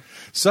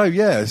 So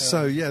that's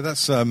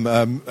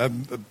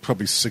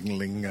probably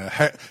signalling,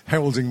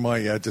 heralding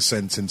my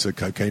descent into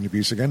cocaine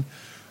abuse again.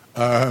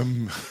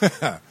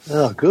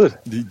 Oh, good.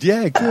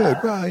 Yeah, good.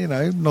 Well, you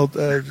know, not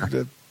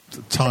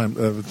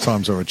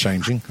times are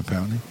changing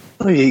apparently.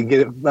 Oh, you can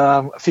get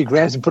a few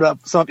grams and put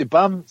up some up your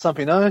bum, some up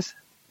your nose.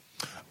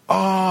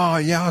 Oh,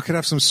 yeah, I could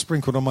have some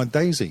sprinkled on my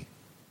daisy.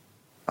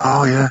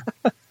 Oh, yeah.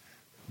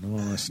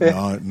 Nice.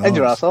 And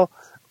your arsehole.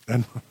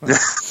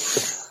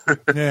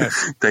 Yeah.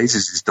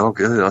 Daisy's his dog,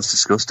 that's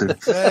disgusting.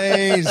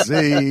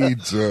 Daisy,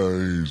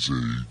 give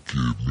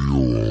me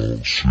your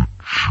arse and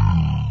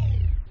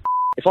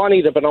If I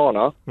need a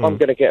banana, I'm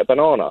going to get a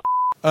banana.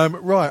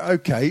 Right,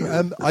 okay.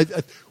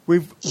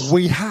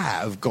 We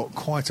have got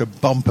quite a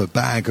bumper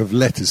bag of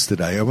letters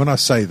today, and when I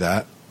say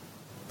that,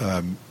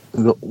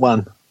 We've got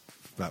one.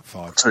 About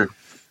 5. 2.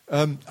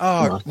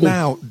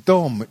 Now,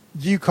 Dom,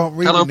 you can't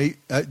read any.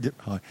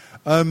 Hi.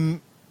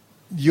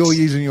 You're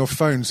using your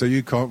phone, so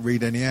you can't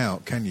read any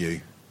out, can you?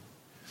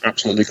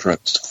 Absolutely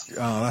correct.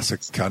 Oh, that's a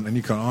cunt, and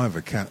you can't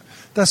either, can.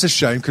 That's a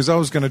shame, because I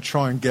was going to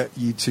try and get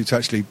you two to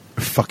actually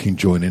fucking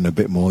join in a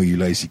bit more, you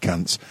lazy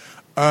cunts.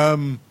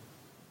 Okay.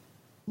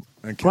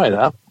 Wait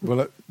up.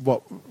 Well,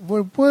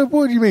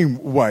 what do you mean,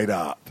 wait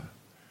up?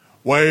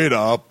 Wait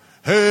up.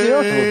 Hey! Yeah,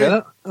 I'll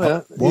talk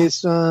about it.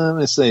 Yes,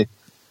 let's see.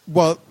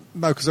 Well,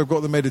 no, because I've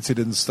got them edited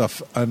and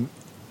stuff, and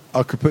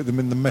I could put them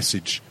in the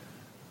message.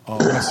 I'll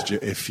message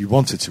it if you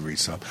wanted to read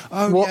some.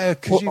 Oh, yeah,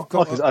 because you've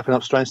got... I could open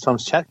up Strange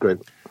Times chat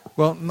group.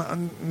 Well,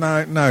 no,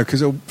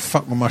 because it'll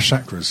fuck with my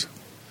chakras.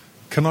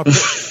 Can I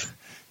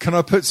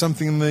put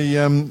something in the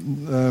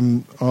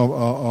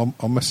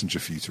our messenger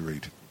for you to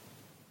read?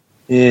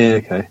 Yeah,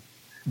 okay.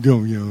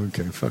 Oh, yeah,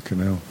 okay. Fucking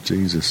hell.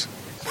 Jesus.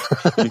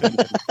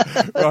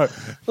 Right.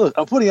 Look,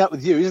 I'm putting up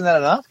with you. Isn't that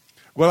enough?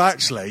 Well,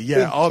 actually,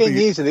 yeah, Been 10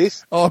 years of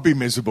this. I'll be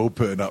miserable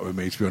putting up with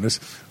me, to be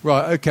honest.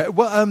 Right, okay.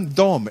 Well,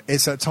 Dom,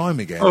 it's that time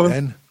again, Oh,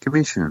 then. give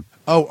me a tune.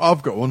 Oh,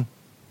 I've got one.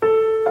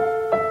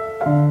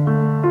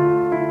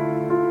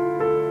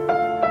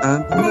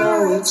 And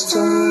now it's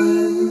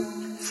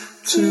time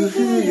to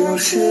hear your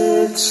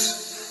shit.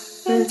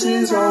 It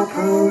is our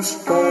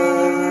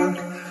postbag.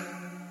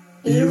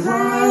 You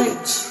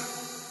write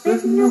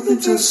with nothing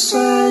to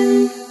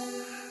say.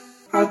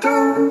 I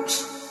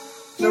don't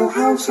know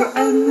how to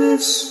end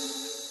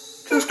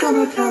this. Just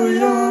gonna carry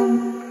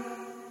on.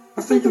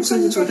 I think I'm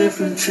singing to a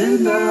different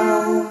tune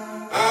now.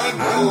 I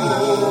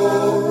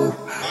know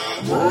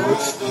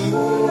what's the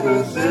more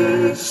of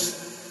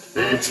this.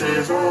 It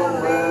is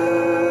our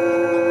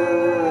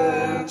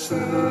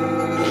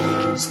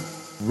letters.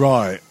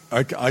 Right.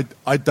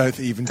 I don't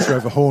think even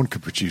Trevor Horn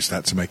could produce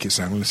that to make it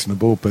sound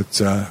listenable,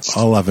 but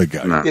I'll have a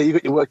go. No. Yeah, you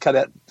got your work cut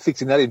out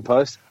fixing that in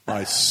post.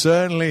 I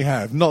certainly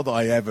have. Not that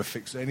I ever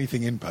fix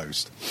anything in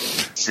post.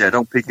 Yeah,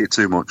 don't peek it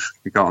too much.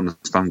 You can't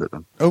understand it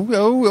then.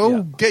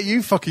 Oh, get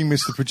you fucking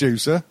Mr.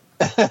 Producer.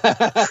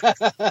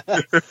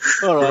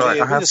 All right, Right,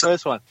 yeah, I have the some-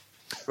 first one.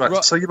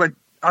 Right, so you went,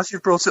 as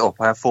you've brought it up,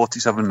 I have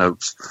 47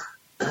 notes.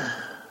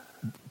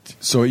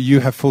 So you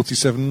have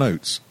 47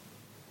 notes.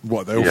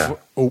 What, they're Yeah.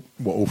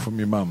 all from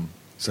your mum?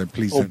 So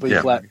please All don't... B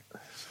Yeah. flat.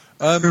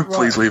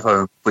 Please leave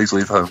home. Please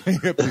leave home.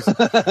 Yeah, please.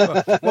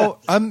 Well,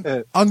 I'm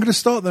going to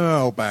start the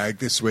mailbag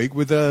this week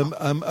with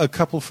a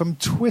couple from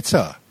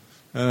Twitter.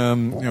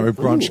 We're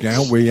branching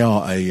out. We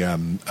are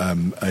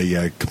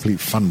a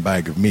complete fun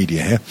bag of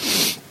media here.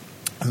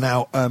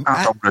 Now, At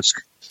Dom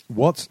Risk.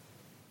 what?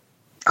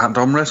 At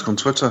Dom Risk on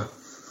Twitter.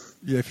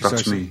 Yeah, if you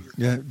That's say so. me.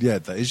 Yeah,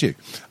 that is you.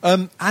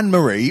 Anne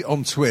Marie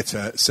on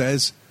Twitter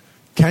says,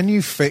 "Can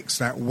you fix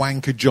that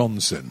wanker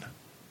Johnson?"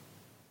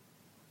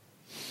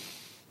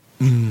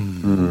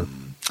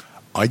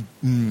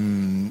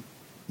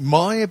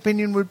 My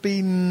opinion would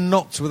be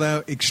not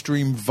without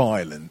extreme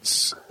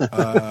violence.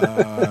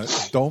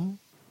 Dom?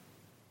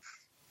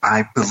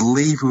 I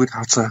believe we would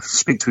have to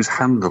speak to his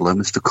handler,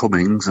 Mr.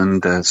 Cummings,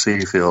 and see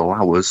if he'll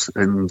allow us.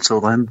 Until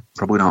then,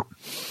 probably not.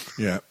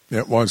 Yeah,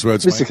 wise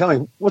words, Mr. mate.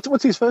 Cumming,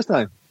 what's his first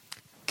name?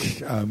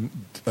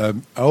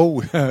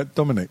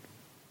 Dominic.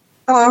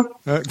 Hello.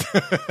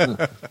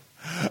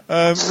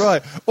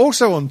 Right.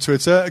 Also on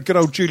Twitter, good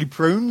old Julie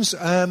Prunes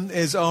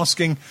is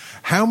asking,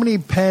 how many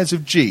pairs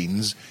of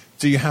jeans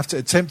do you have to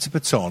attempt to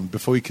put on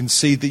before you can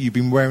see that you've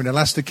been wearing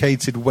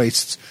elasticated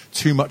waists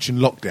too much in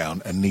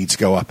lockdown and need to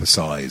go up a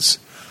size?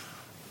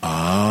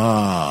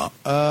 Well,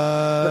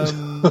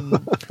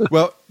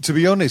 to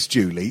be honest,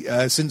 Julie,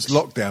 since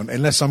lockdown,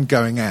 unless I'm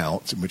going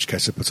out, in which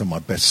case I put on my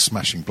best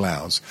smashing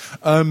blouse,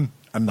 and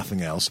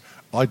nothing else,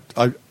 I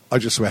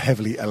just wear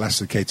heavily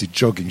elasticated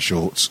jogging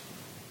shorts.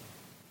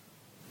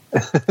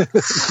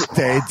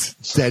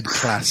 Dead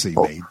classy,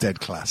 me.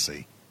 Dead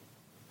classy.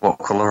 What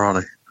colour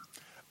are they?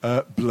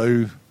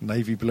 Blue,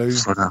 navy blue.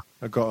 Slow down.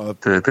 I got a.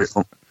 Do a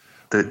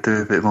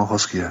bit more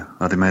huskier.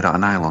 Are they made out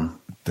of nylon?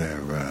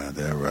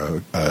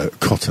 They're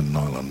cotton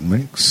nylon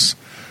mix.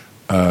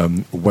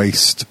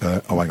 Waist.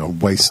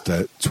 Waist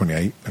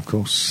 28, of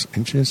course,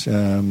 inches.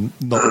 Not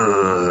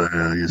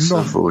You're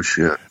so full of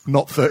shit.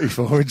 not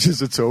 34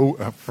 inches at all.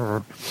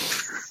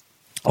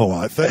 All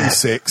right,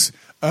 36.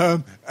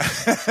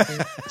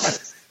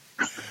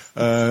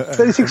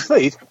 36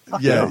 feet?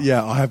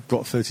 Yeah, I have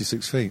got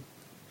 36 feet.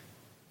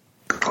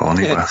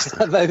 Corny Yeah,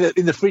 bastard. they're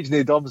in the fridge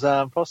near Dom's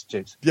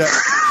prostitutes. Yeah,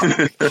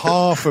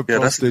 half a Yeah,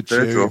 that's the prostitute,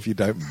 third job. if you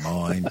don't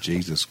mind.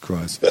 Jesus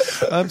Christ.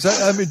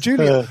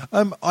 Julia,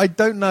 I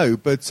don't know,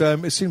 but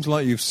it seems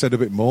like you've said a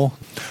bit more.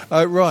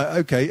 Right,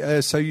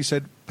 okay. So you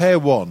said pair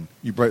 1,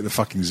 you broke the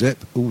fucking zip.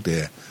 Oh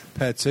dear.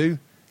 Pair 2,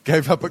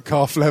 gave up at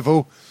calf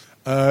level.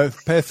 Pair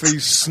 3,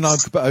 snug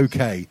but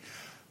okay.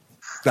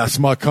 That's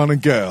my kind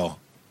of girl.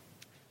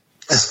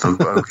 So,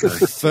 okay.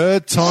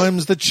 Third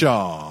time's the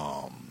charm.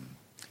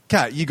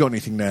 Kat, you got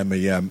anything there,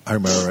 me,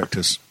 Homo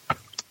erectus?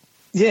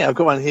 Yeah, I've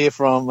got one here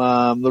from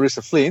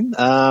Larissa Flynn.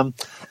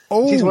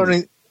 She's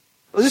wondering,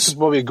 well, this is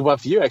probably a good one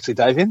for you, actually,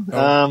 David. Go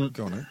on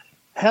then.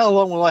 How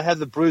long will I have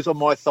the bruise on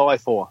my thigh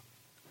for?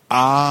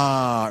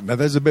 Now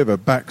there's a bit of a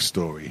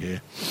backstory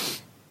here.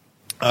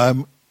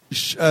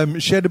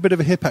 She had a bit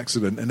of a hip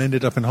accident and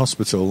ended up in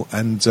hospital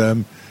and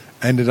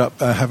ended up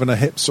having her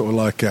hip sort of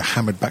like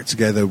hammered back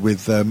together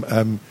with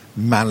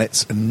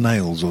mallets and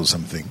nails or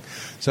something.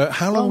 So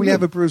how long will you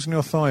have a bruise on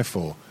your thigh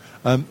for?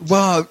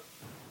 Well,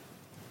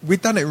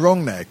 we've done it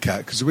wrong there,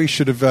 Kat, because we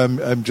should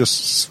have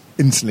just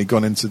instantly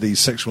gone into the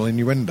sexual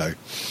innuendo.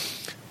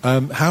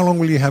 How long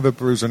will you have a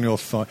bruise on your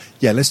thigh?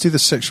 Yeah, let's do the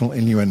sexual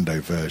innuendo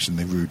version,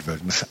 the rude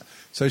version.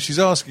 So she's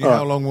asking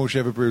how long will she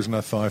have a bruise on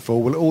her thigh for?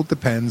 Well, it all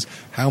depends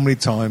how many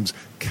times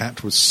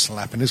Kat was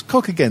slapping his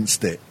cock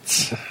against it.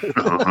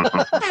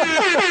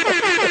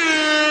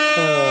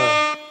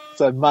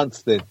 So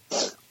months then.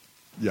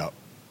 Yeah.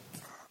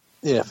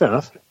 Yeah, fair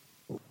enough.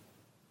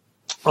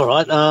 All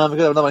right, we've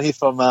got another one here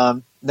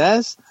from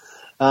Naz.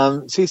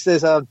 She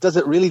says, does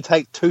it really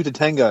take 2 to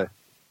tango?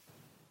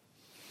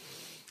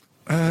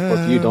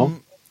 What do you,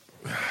 Dom?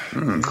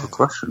 Good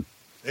question.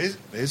 There's a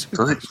good Does it?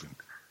 question.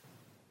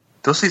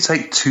 Does it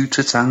take two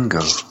to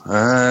tango?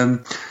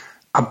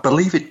 I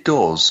believe it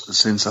does,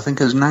 since I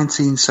think it was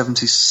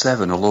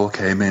 1977 a law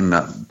came in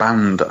that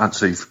banned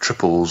actually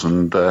triples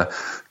and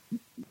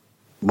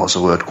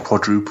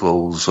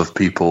quadruples of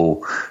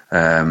people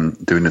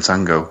doing the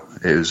tango.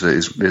 It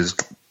was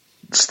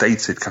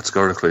stated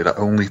categorically that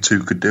only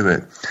two could do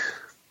it.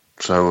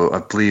 So I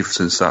believe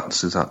since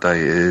that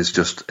day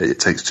it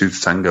takes two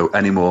to tango.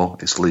 Anymore,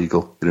 it's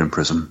illegal. You're in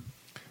prison.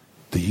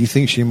 Do you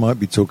think she might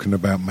be talking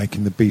about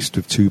making the beast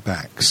with two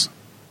backs?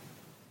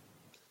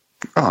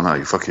 Oh no,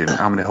 you fucking!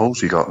 How many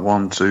holes you got?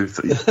 1, 2,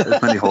 3.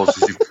 As many holes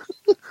as you.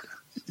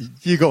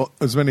 You got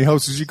as many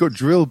holes as you got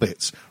drill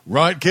bits,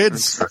 right,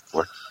 kids?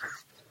 Exactly.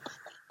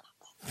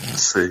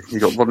 Let's see. You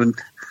got one in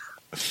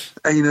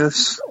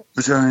anus,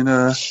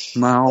 vagina,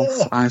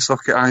 mouth, eye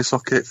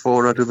socket,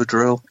 forehead with a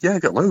drill. Yeah,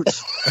 you got loads.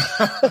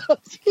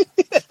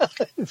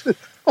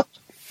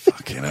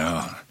 Fucking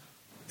hell.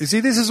 You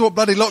see, this is what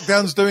bloody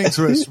lockdown's doing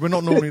to us. We're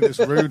not normally this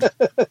rude.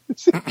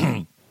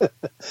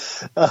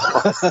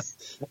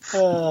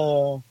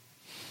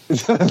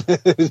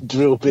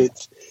 Drill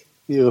bits.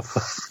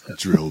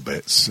 Drill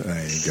bits.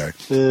 There you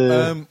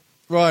go.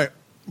 Right.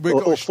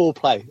 Or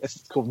foreplay.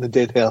 That's called in the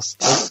dead house.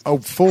 Oh,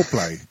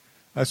 foreplay.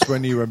 That's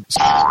when you and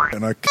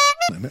I.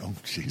 Oh,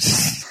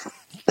 Jesus.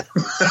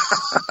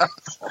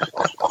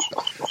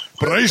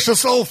 Brace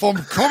yourself, I'm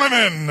coming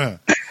in.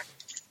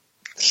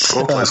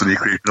 Foreplay's when you're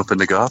creeping up in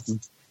the garden.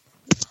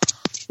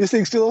 This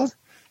thing's still on?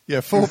 Yeah,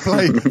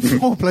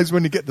 foreplay's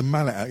when you get the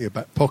mallet out of your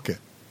back pocket.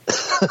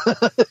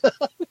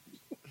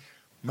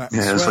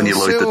 That's when you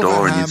load the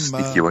door and you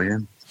sneak your way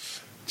in.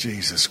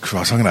 Jesus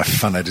Christ, I'm going to have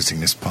fun editing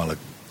this pile of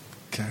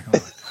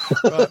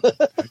right.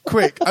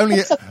 Quick,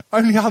 only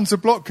Hunter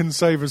Block can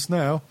save us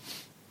now.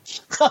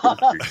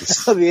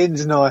 The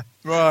end's nigh.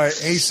 Right,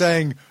 he's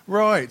saying,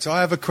 right,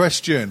 I have a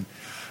question.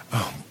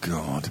 Oh,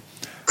 God.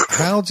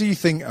 How do you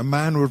think a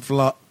man would...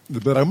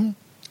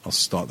 I'll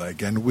start that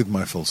again with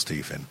my false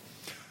teeth in.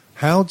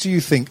 How do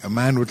you think a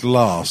man would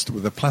last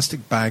with a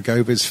plastic bag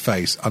over his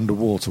face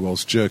underwater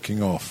whilst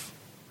jerking off?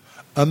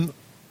 Well,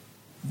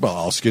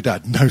 ask your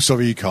dad. No,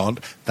 sorry, you can't.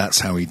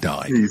 That's how he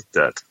died. He's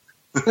dead.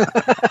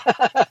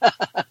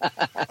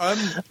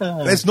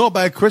 That's not a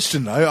bad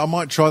question, though. I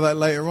might try that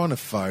later on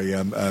if I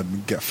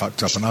get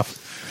fucked up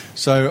enough.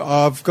 So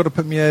I've got to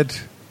put my head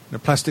in a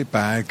plastic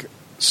bag,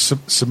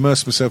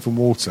 submerge myself in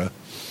water,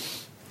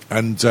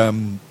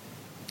 and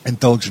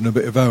indulge in a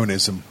bit of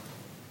onanism.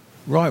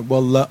 Right,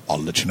 well, I'll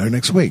let you know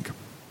next week.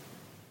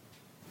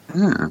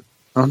 Yeah.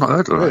 I've not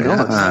heard of it.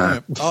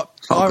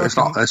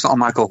 It's not a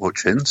Michael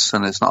Hutchins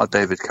and it's not a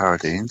David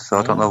Carradine, so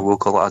I don't know. We'll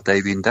call it a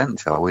Davian Dent,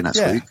 shall we, next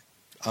week?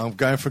 I'm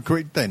going for a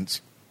quick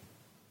dent.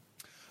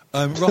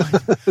 Right,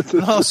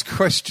 last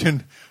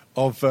question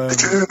of...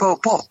 Did you hear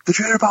about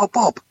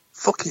Bob?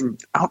 Fucking,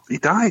 he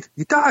died.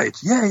 He died.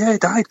 Yeah, he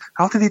died.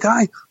 How did he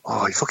die?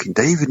 Oh, he fucking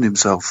Davided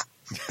himself.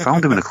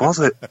 Found him in a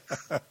closet.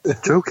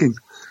 Joking.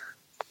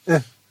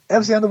 Yeah.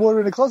 How's he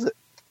underwater in a closet?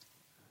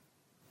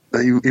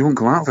 He won't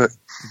come out of it.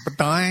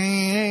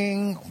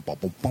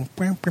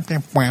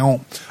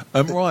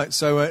 Right,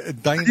 so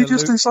Dana... Are you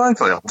just in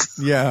Seinfeld?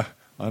 Yeah,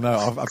 I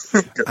know.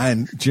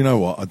 And do you know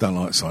what? I don't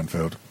like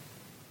Seinfeld.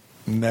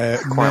 I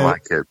quite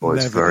like it, but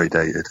it's very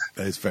dated.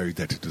 It's very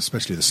dated,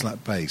 especially the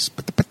slap bass.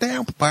 Fuck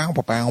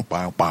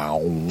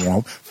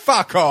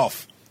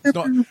off!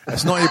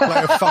 It's not you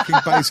play a fucking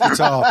bass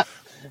guitar.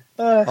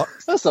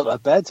 That's not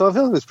that bad, so I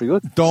feel like it's pretty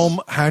good. Dom,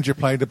 how'd you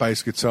play the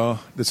bass guitar?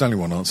 There's only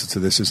one answer to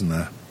this, isn't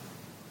there?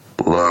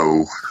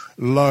 Low,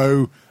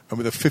 and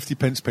with a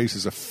 50p piece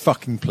as a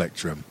fucking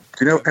plectrum.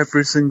 Do you know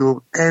every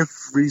single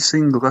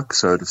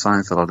episode of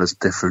Seinfeld has a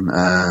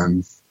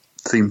different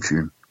theme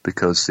tune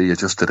because he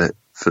adjusted it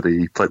for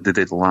they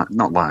did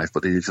not live,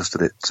 but they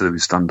adjusted it to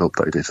stand up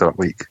that he did for that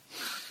week.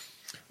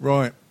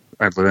 Right.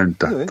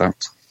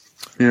 That.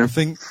 Yeah. I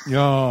think,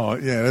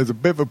 there's a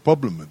bit of a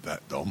problem with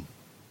that, Dom.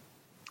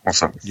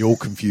 What's that? You're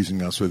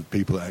confusing us with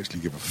people that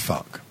actually give a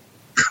fuck.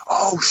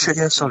 Oh, shit,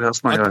 yeah, sorry,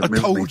 that's my... I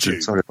told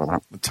you. Sorry about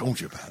that. I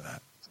told you about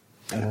that.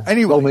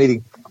 Anyway. Well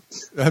meeting.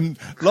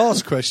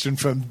 Last question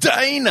from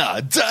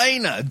Dana.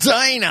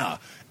 Dana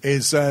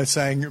is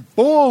saying,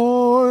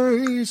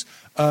 boys,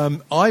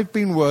 I've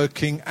been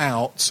working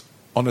out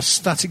on a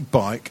static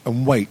bike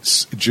and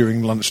weights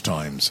during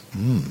lunchtimes.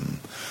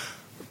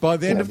 By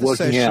the end of the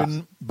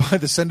session, by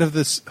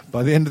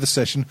the end of the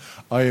session,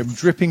 I am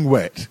dripping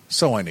wet,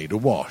 so I need a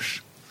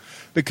wash.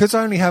 Because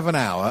I only have an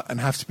hour and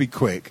have to be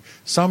quick,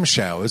 some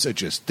showers are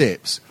just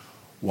dips,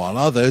 while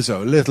others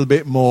are a little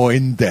bit more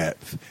in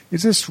depth.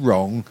 Is this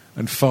wrong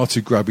and far too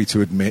grubby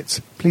to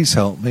admit? Please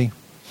help me.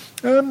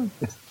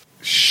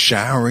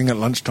 Showering at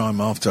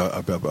lunchtime after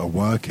a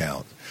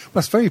workout. Well,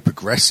 that's very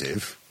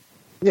progressive.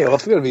 Yeah, well,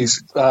 if you're going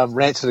to be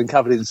rancid and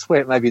covered in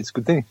sweat, maybe it's a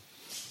good thing.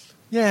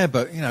 Yeah,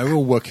 but, we're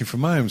all working from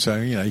home, so,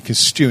 you can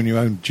stew in your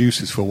own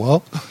juices for a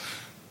while.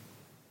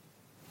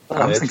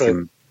 I'm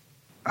thinking,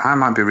 I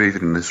might be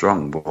reading this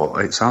wrong,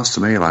 but it sounds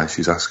to me like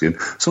she's asking,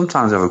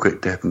 sometimes I have a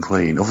quick dip and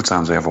clean, other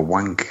times I have a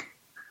wank.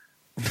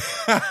 Do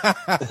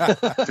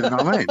you know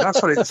what I mean?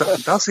 That's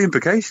the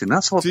implication.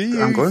 That's what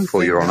I'm going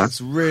for, Your Honour.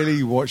 That's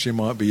really what she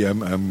might be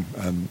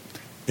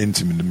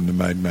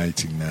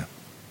intimating there.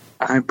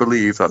 I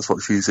believe that's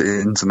what she's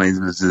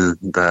intimating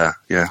there,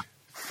 yeah.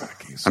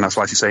 And that's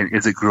why she's saying,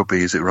 is it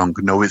grubby, is it wrong?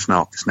 No, it's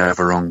not. It's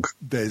never wrong.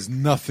 There's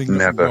nothing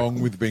wrong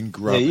with being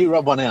grubby. Yeah, you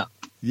rub one out.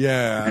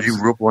 Yeah. You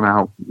rub one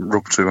out,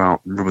 rub two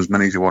out, rub as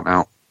many as you want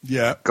out.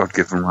 Yeah.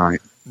 God-given right.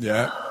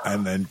 Yeah,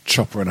 and then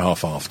chop her in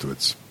half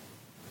afterwards.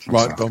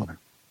 Right, Dom?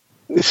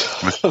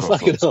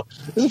 Fucking hell.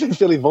 This has been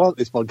fairly violent,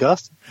 this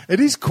podcast. It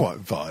is quite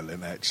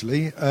violent,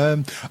 actually.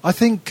 I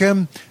think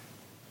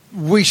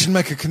we should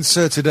make a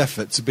concerted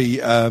effort to be...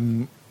 oh,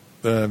 no,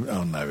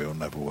 it'll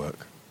never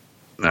work.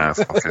 No,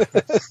 fuck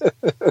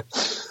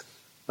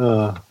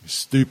it.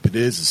 Stupid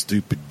is as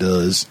stupid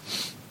does.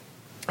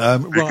 You're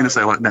going to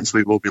say, like, next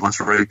week will be less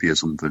rapey or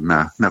something?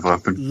 Nah, never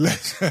happened.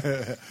 Less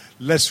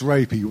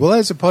rapey. Well,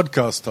 there's a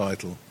podcast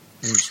title.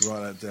 Let's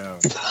write that down.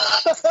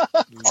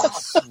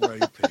 Less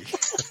rapey.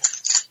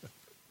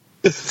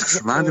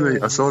 Reminded me,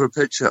 I saw a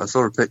picture, and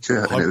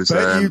it was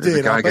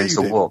a guy against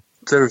the wall.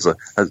 Seriously,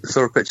 I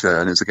saw a picture,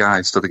 and it's a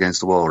guy stood against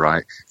the wall,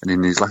 right? And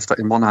in his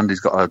in one hand, he's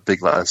got a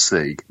big letter C,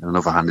 and in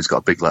another hand, he's got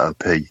a big letter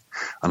P.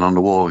 And on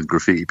the wall, in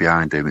graffiti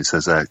behind him, it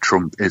says,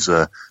 Trump is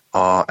a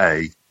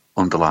R-A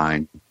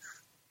 _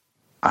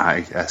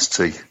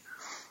 I-S-T.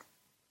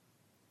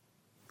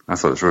 I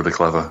thought it was really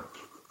clever.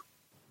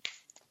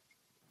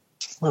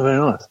 Oh, very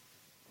nice.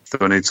 Do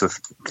I need to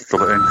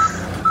fill it in?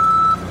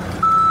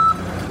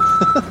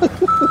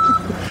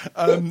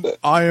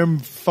 I am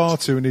far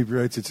too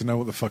inebriated to know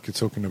what the fuck you're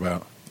talking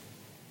about.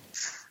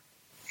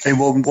 In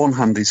one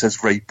hand he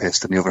says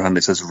rapist, and the other hand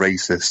it says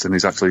racist, and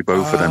he's actually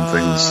both of them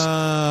things.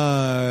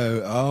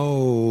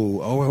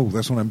 Oh,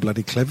 that's one of them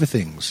bloody clever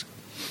things.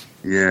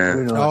 Yeah.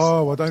 Very nice.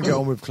 Oh, I don't get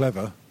on with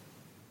clever.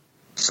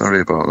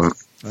 Sorry about that.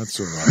 That's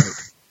all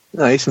right.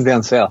 No, he's from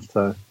down south,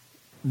 so...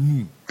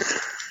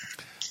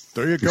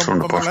 There you go, from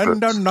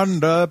London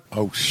under.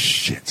 Oh,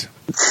 shit.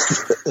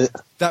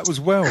 That was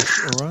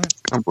Welsh, all right?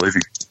 Can't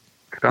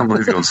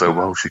believe you're on so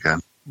Welsh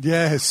again.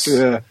 Yes.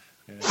 Yeah.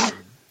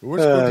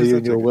 You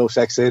and your Welsh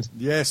accent.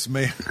 Yes,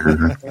 me.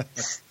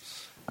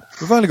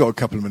 We've only got a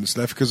couple of minutes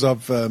left because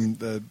I've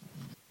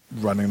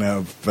running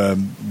out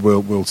of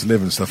will to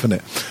live and stuff, isn't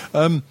it?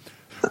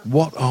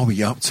 What are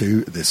we up to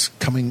this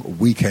coming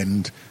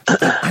weekend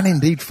and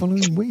indeed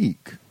following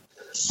week?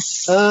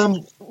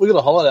 We got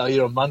a holiday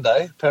here on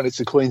Monday. Apparently it's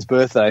the Queen's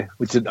birthday,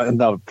 which I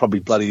know it probably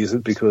bloody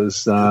isn't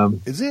because...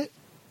 Is it?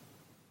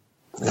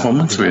 What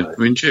month are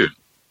we in June?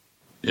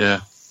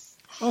 Yeah.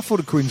 I thought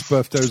the Queen's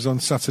birthday was on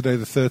Saturday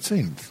the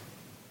 13th.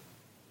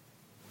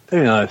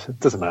 Who knows? It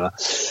doesn't matter.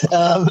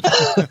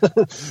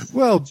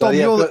 Well, Dom,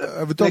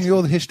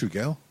 you're the history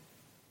girl.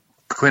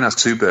 The Queen has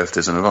two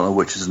birthdays, and I don't know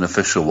which is an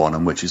official one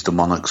and which is the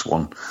monarch's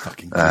one.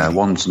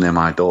 One's near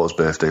my daughter's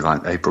birthday,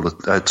 like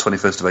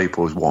 21st of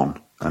April is one,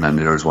 and then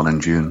there is one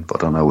in June, but I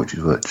don't know which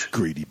is which.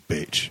 Greedy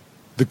bitch.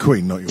 The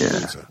Queen, not your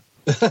daughter.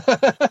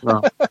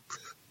 Well,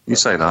 you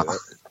say that.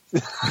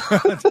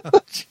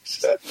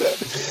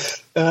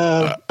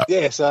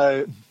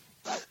 So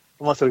I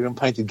might have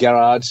painted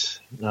garage.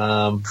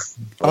 Garage.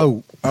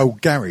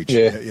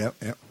 Yeah.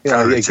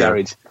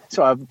 Garage.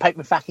 So I paint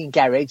my fucking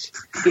garage,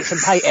 get some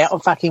paint out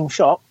of fucking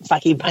shop,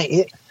 fucking paint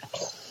it.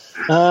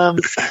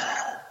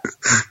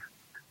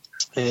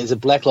 There's a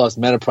Black Lives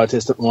Matter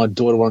protest that my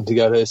daughter wanted to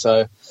go to,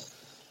 so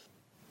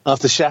I have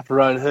to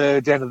chaperone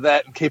her down to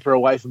that and keep her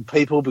away from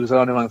people because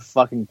I don't want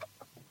fucking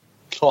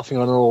coughing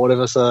on her or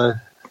whatever. So,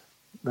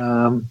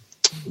 that'd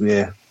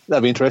be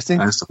interesting.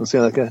 We'll see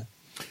how that goes.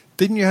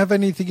 Didn't you have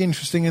anything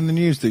interesting in the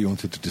news that you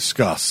wanted to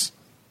discuss?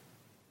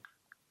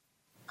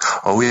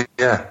 Oh,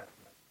 yeah.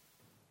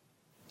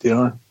 Do you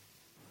know?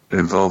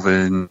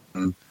 Involving...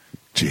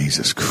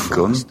 Jesus Christ.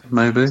 Gun,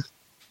 maybe?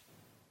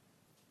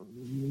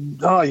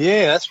 Oh,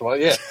 yeah, that's right,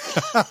 yeah.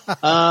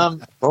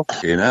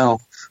 Fucking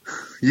hell.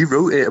 You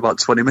wrote it about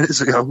 20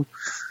 minutes ago.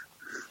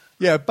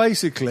 Yeah,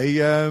 basically,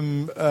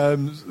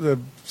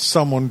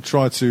 someone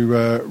tried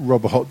to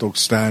rob a hot dog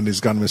stand,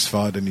 his gun was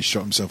fired, and he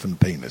shot himself in the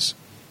penis.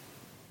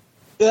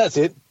 Yeah, that's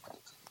it.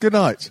 Good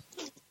night.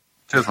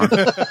 Cheers, man.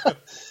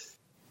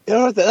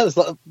 Yeah,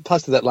 I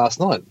posted that last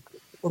night.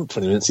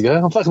 20 minutes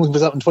ago. I'm fucking looking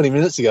this up 20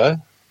 minutes ago.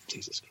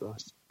 Jesus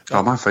Christ.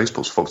 Oh, my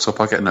Facebook's fucked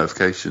up. I get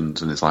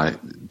notifications and it's like,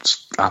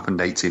 it's happened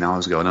 18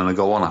 hours ago. And then I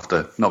go on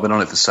after, not been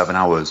on it for 7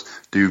 hours,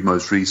 do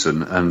most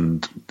recent,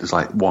 and there's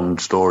like one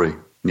story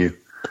new.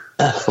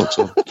 Fucked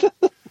up.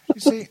 You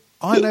see,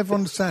 I never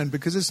understand,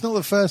 because it's not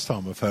the first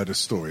time I've heard a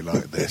story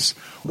like this.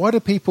 Why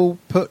do people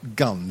put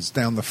guns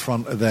down the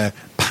front of their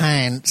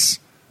pants?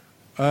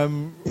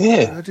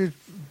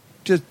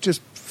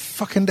 Just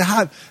fucking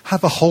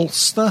have a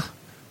holster.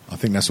 I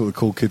think that's what the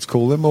cool kids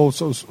call them. Or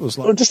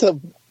just a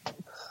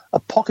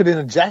pocket in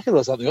a jacket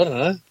or something. I don't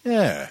know.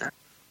 Yeah.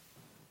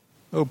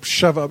 Or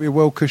shove it up your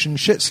well-cushioned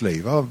shit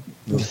sleeve. Well,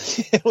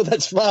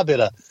 that's far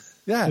better.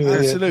 Yeah,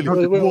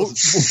 absolutely.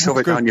 Shove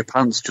it down your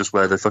pants just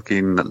where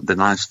the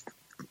nice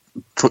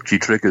touchy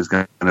trigger's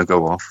going to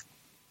go off.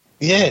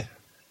 Yeah.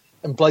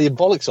 and blow your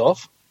bollocks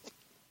off.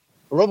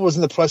 A robber was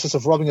in the process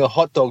of robbing a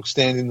hot dog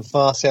stand in the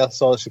far south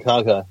side of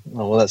Chicago.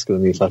 Oh, well, that's going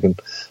to be fucking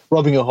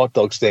robbing a hot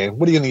dog stand.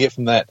 What are you going to get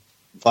from that?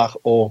 Fuck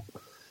all.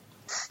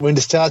 When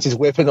discharged his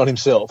weapon on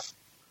himself.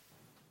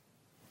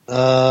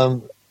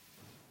 What?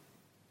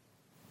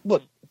 Oh,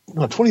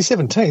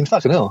 2017?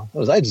 Fucking hell. That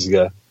was ages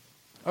ago.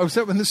 Oh, is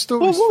that when the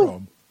story's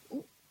from?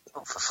 Oh,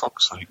 for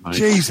fuck's sake, mate.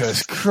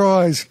 Jesus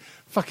Christ.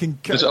 Fucking...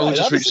 Has it only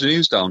just reached the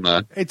news down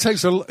there? It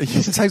takes a long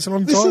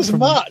time. This is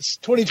March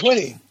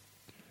 2020.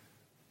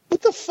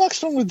 What the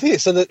fuck's wrong with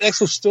this? So the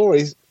actual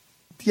stories...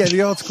 Yeah,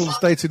 the article's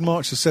dated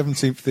March the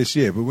 17th this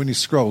year, but when you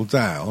scroll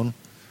down,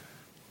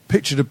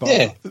 pictured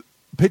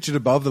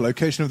above the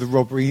location of the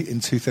robbery in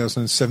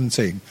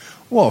 2017.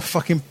 What a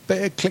fucking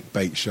bit of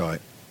clickbait shite.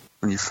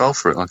 And you fell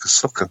for it like a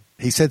sucker.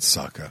 He said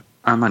sucker.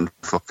 I meant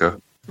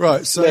fucker.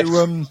 Right, so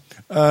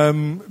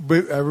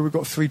we've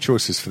got three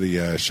choices for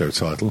the show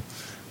title.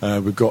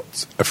 We've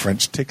got A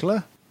French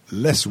Tickler,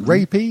 Less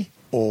Rapey,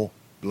 or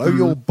Blow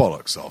Your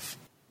Bollocks Off.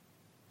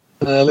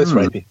 Less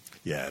rapey.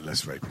 Yeah,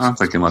 less rapey. I'm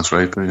thinking less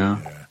rapey,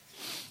 yeah.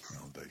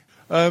 That'll do.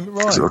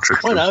 Right.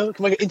 I know,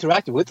 can make it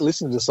interactive with the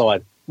listener to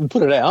decide. We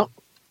put it out,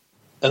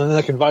 and then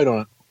they can vote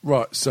on it.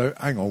 Right, so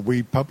hang on.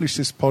 We publish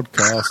this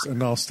podcast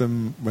and ask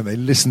them when they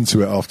listen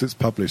to it after it's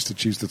published to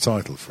choose the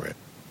title for it.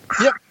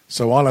 Yep.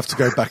 So I'll have to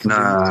go back and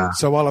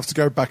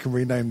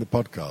rename the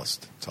podcast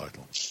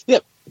title.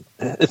 Yep.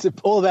 It's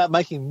all about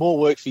making more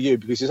work for you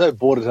because you're so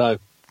bored at home.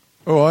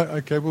 All right,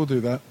 okay, we'll do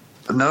that.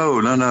 No.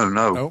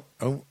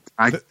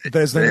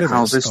 There's no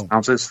limits.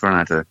 How's this for an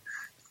idea?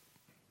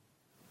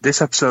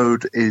 This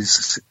episode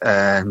is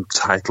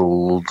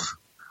titled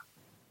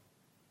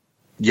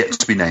Yet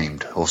to be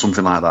Named, or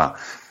something like that.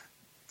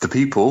 The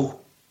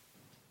people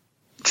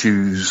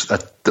choose,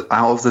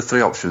 out of the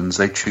three options,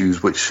 they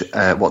choose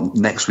what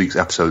next week's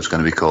episode is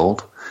going to be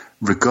called.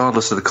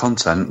 Regardless of the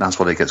content, that's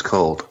what it gets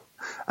called.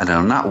 And then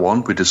on that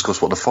one, we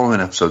discuss what the following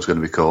episode is going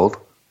to be called.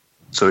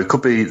 So it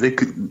could be,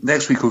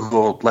 next week we'll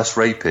call Less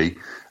Rapey,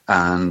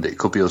 and it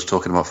could be us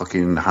talking about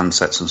fucking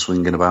handsets and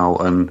swinging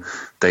about and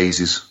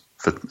daisies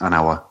for an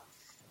hour.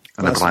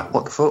 And they'll be like,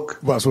 what the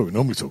fuck? Well, that's what we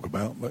normally talk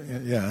about, but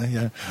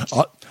yeah.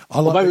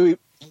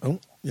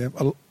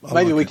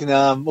 Maybe we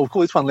can, we'll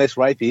call this one Less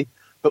Rapey,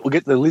 but we'll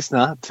get the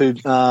listener to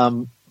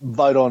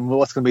vote on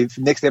what's going to be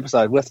the next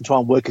episode. We'll have to try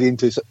and work it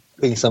into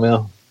things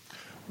somehow.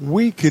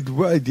 We could,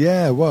 we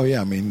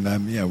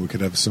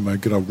could have some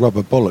good old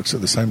rubber bollocks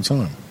at the same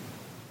time.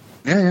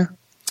 Yeah,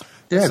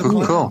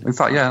 good call. In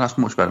fact, that's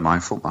much better than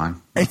mine. Fuck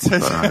mine.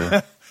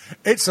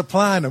 It's a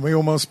plan, and we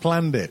almost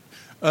planned it.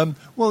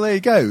 Well, there you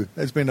go.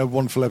 There's been a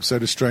wonderful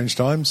episode of Strange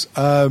Times.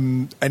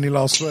 Any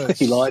last words?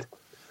 He lied.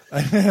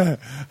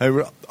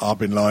 I've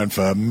been lying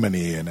for many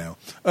years now.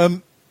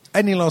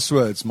 Any last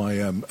words,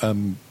 my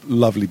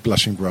lovely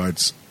blushing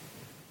brides?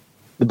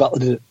 The butler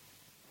did it.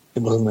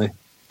 It wasn't me.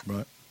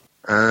 Right.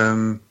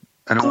 Anyone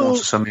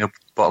wants to send me a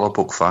bottle of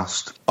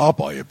Buckfast? I'll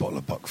buy you a bottle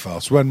of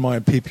Buckfast. When my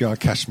PPI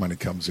cash money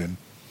comes in,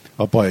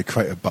 I'll buy a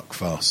crate of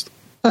Buckfast.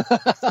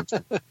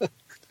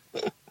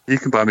 You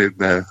can buy me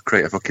a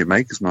crate of fucking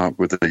Maker's Mark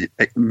with the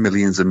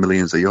millions and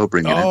millions that you're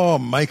bringing in. Oh,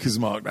 Maker's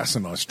Mark. That's a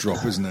nice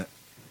drop, isn't it?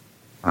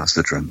 That's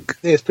the drink.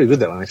 Yeah, it's pretty good,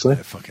 that one, actually.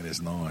 It fucking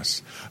is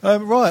nice.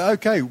 Right,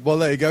 okay. Well,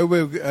 there you go.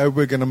 We're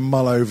going to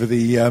mull over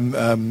the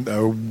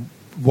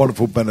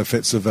wonderful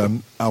benefits of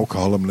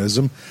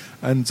alcoholism,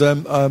 and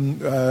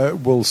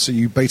we'll see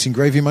you baiting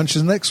gravy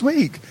munchers next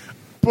week.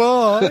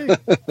 Bye.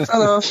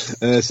 Hello.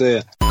 See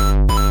ya.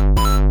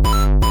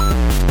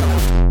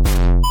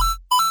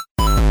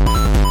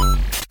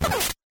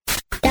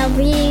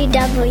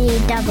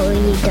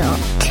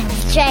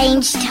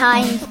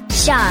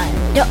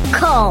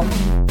 www.strangetimeshow.com.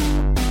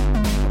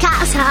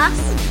 Catch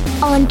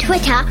us on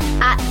Twitter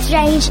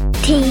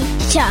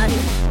 @StrangeTShow.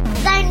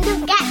 Don't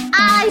forget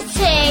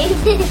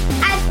iTunes and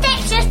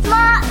Stitcher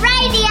Smart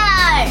Radio.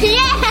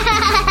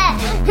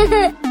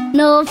 Yeah!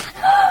 North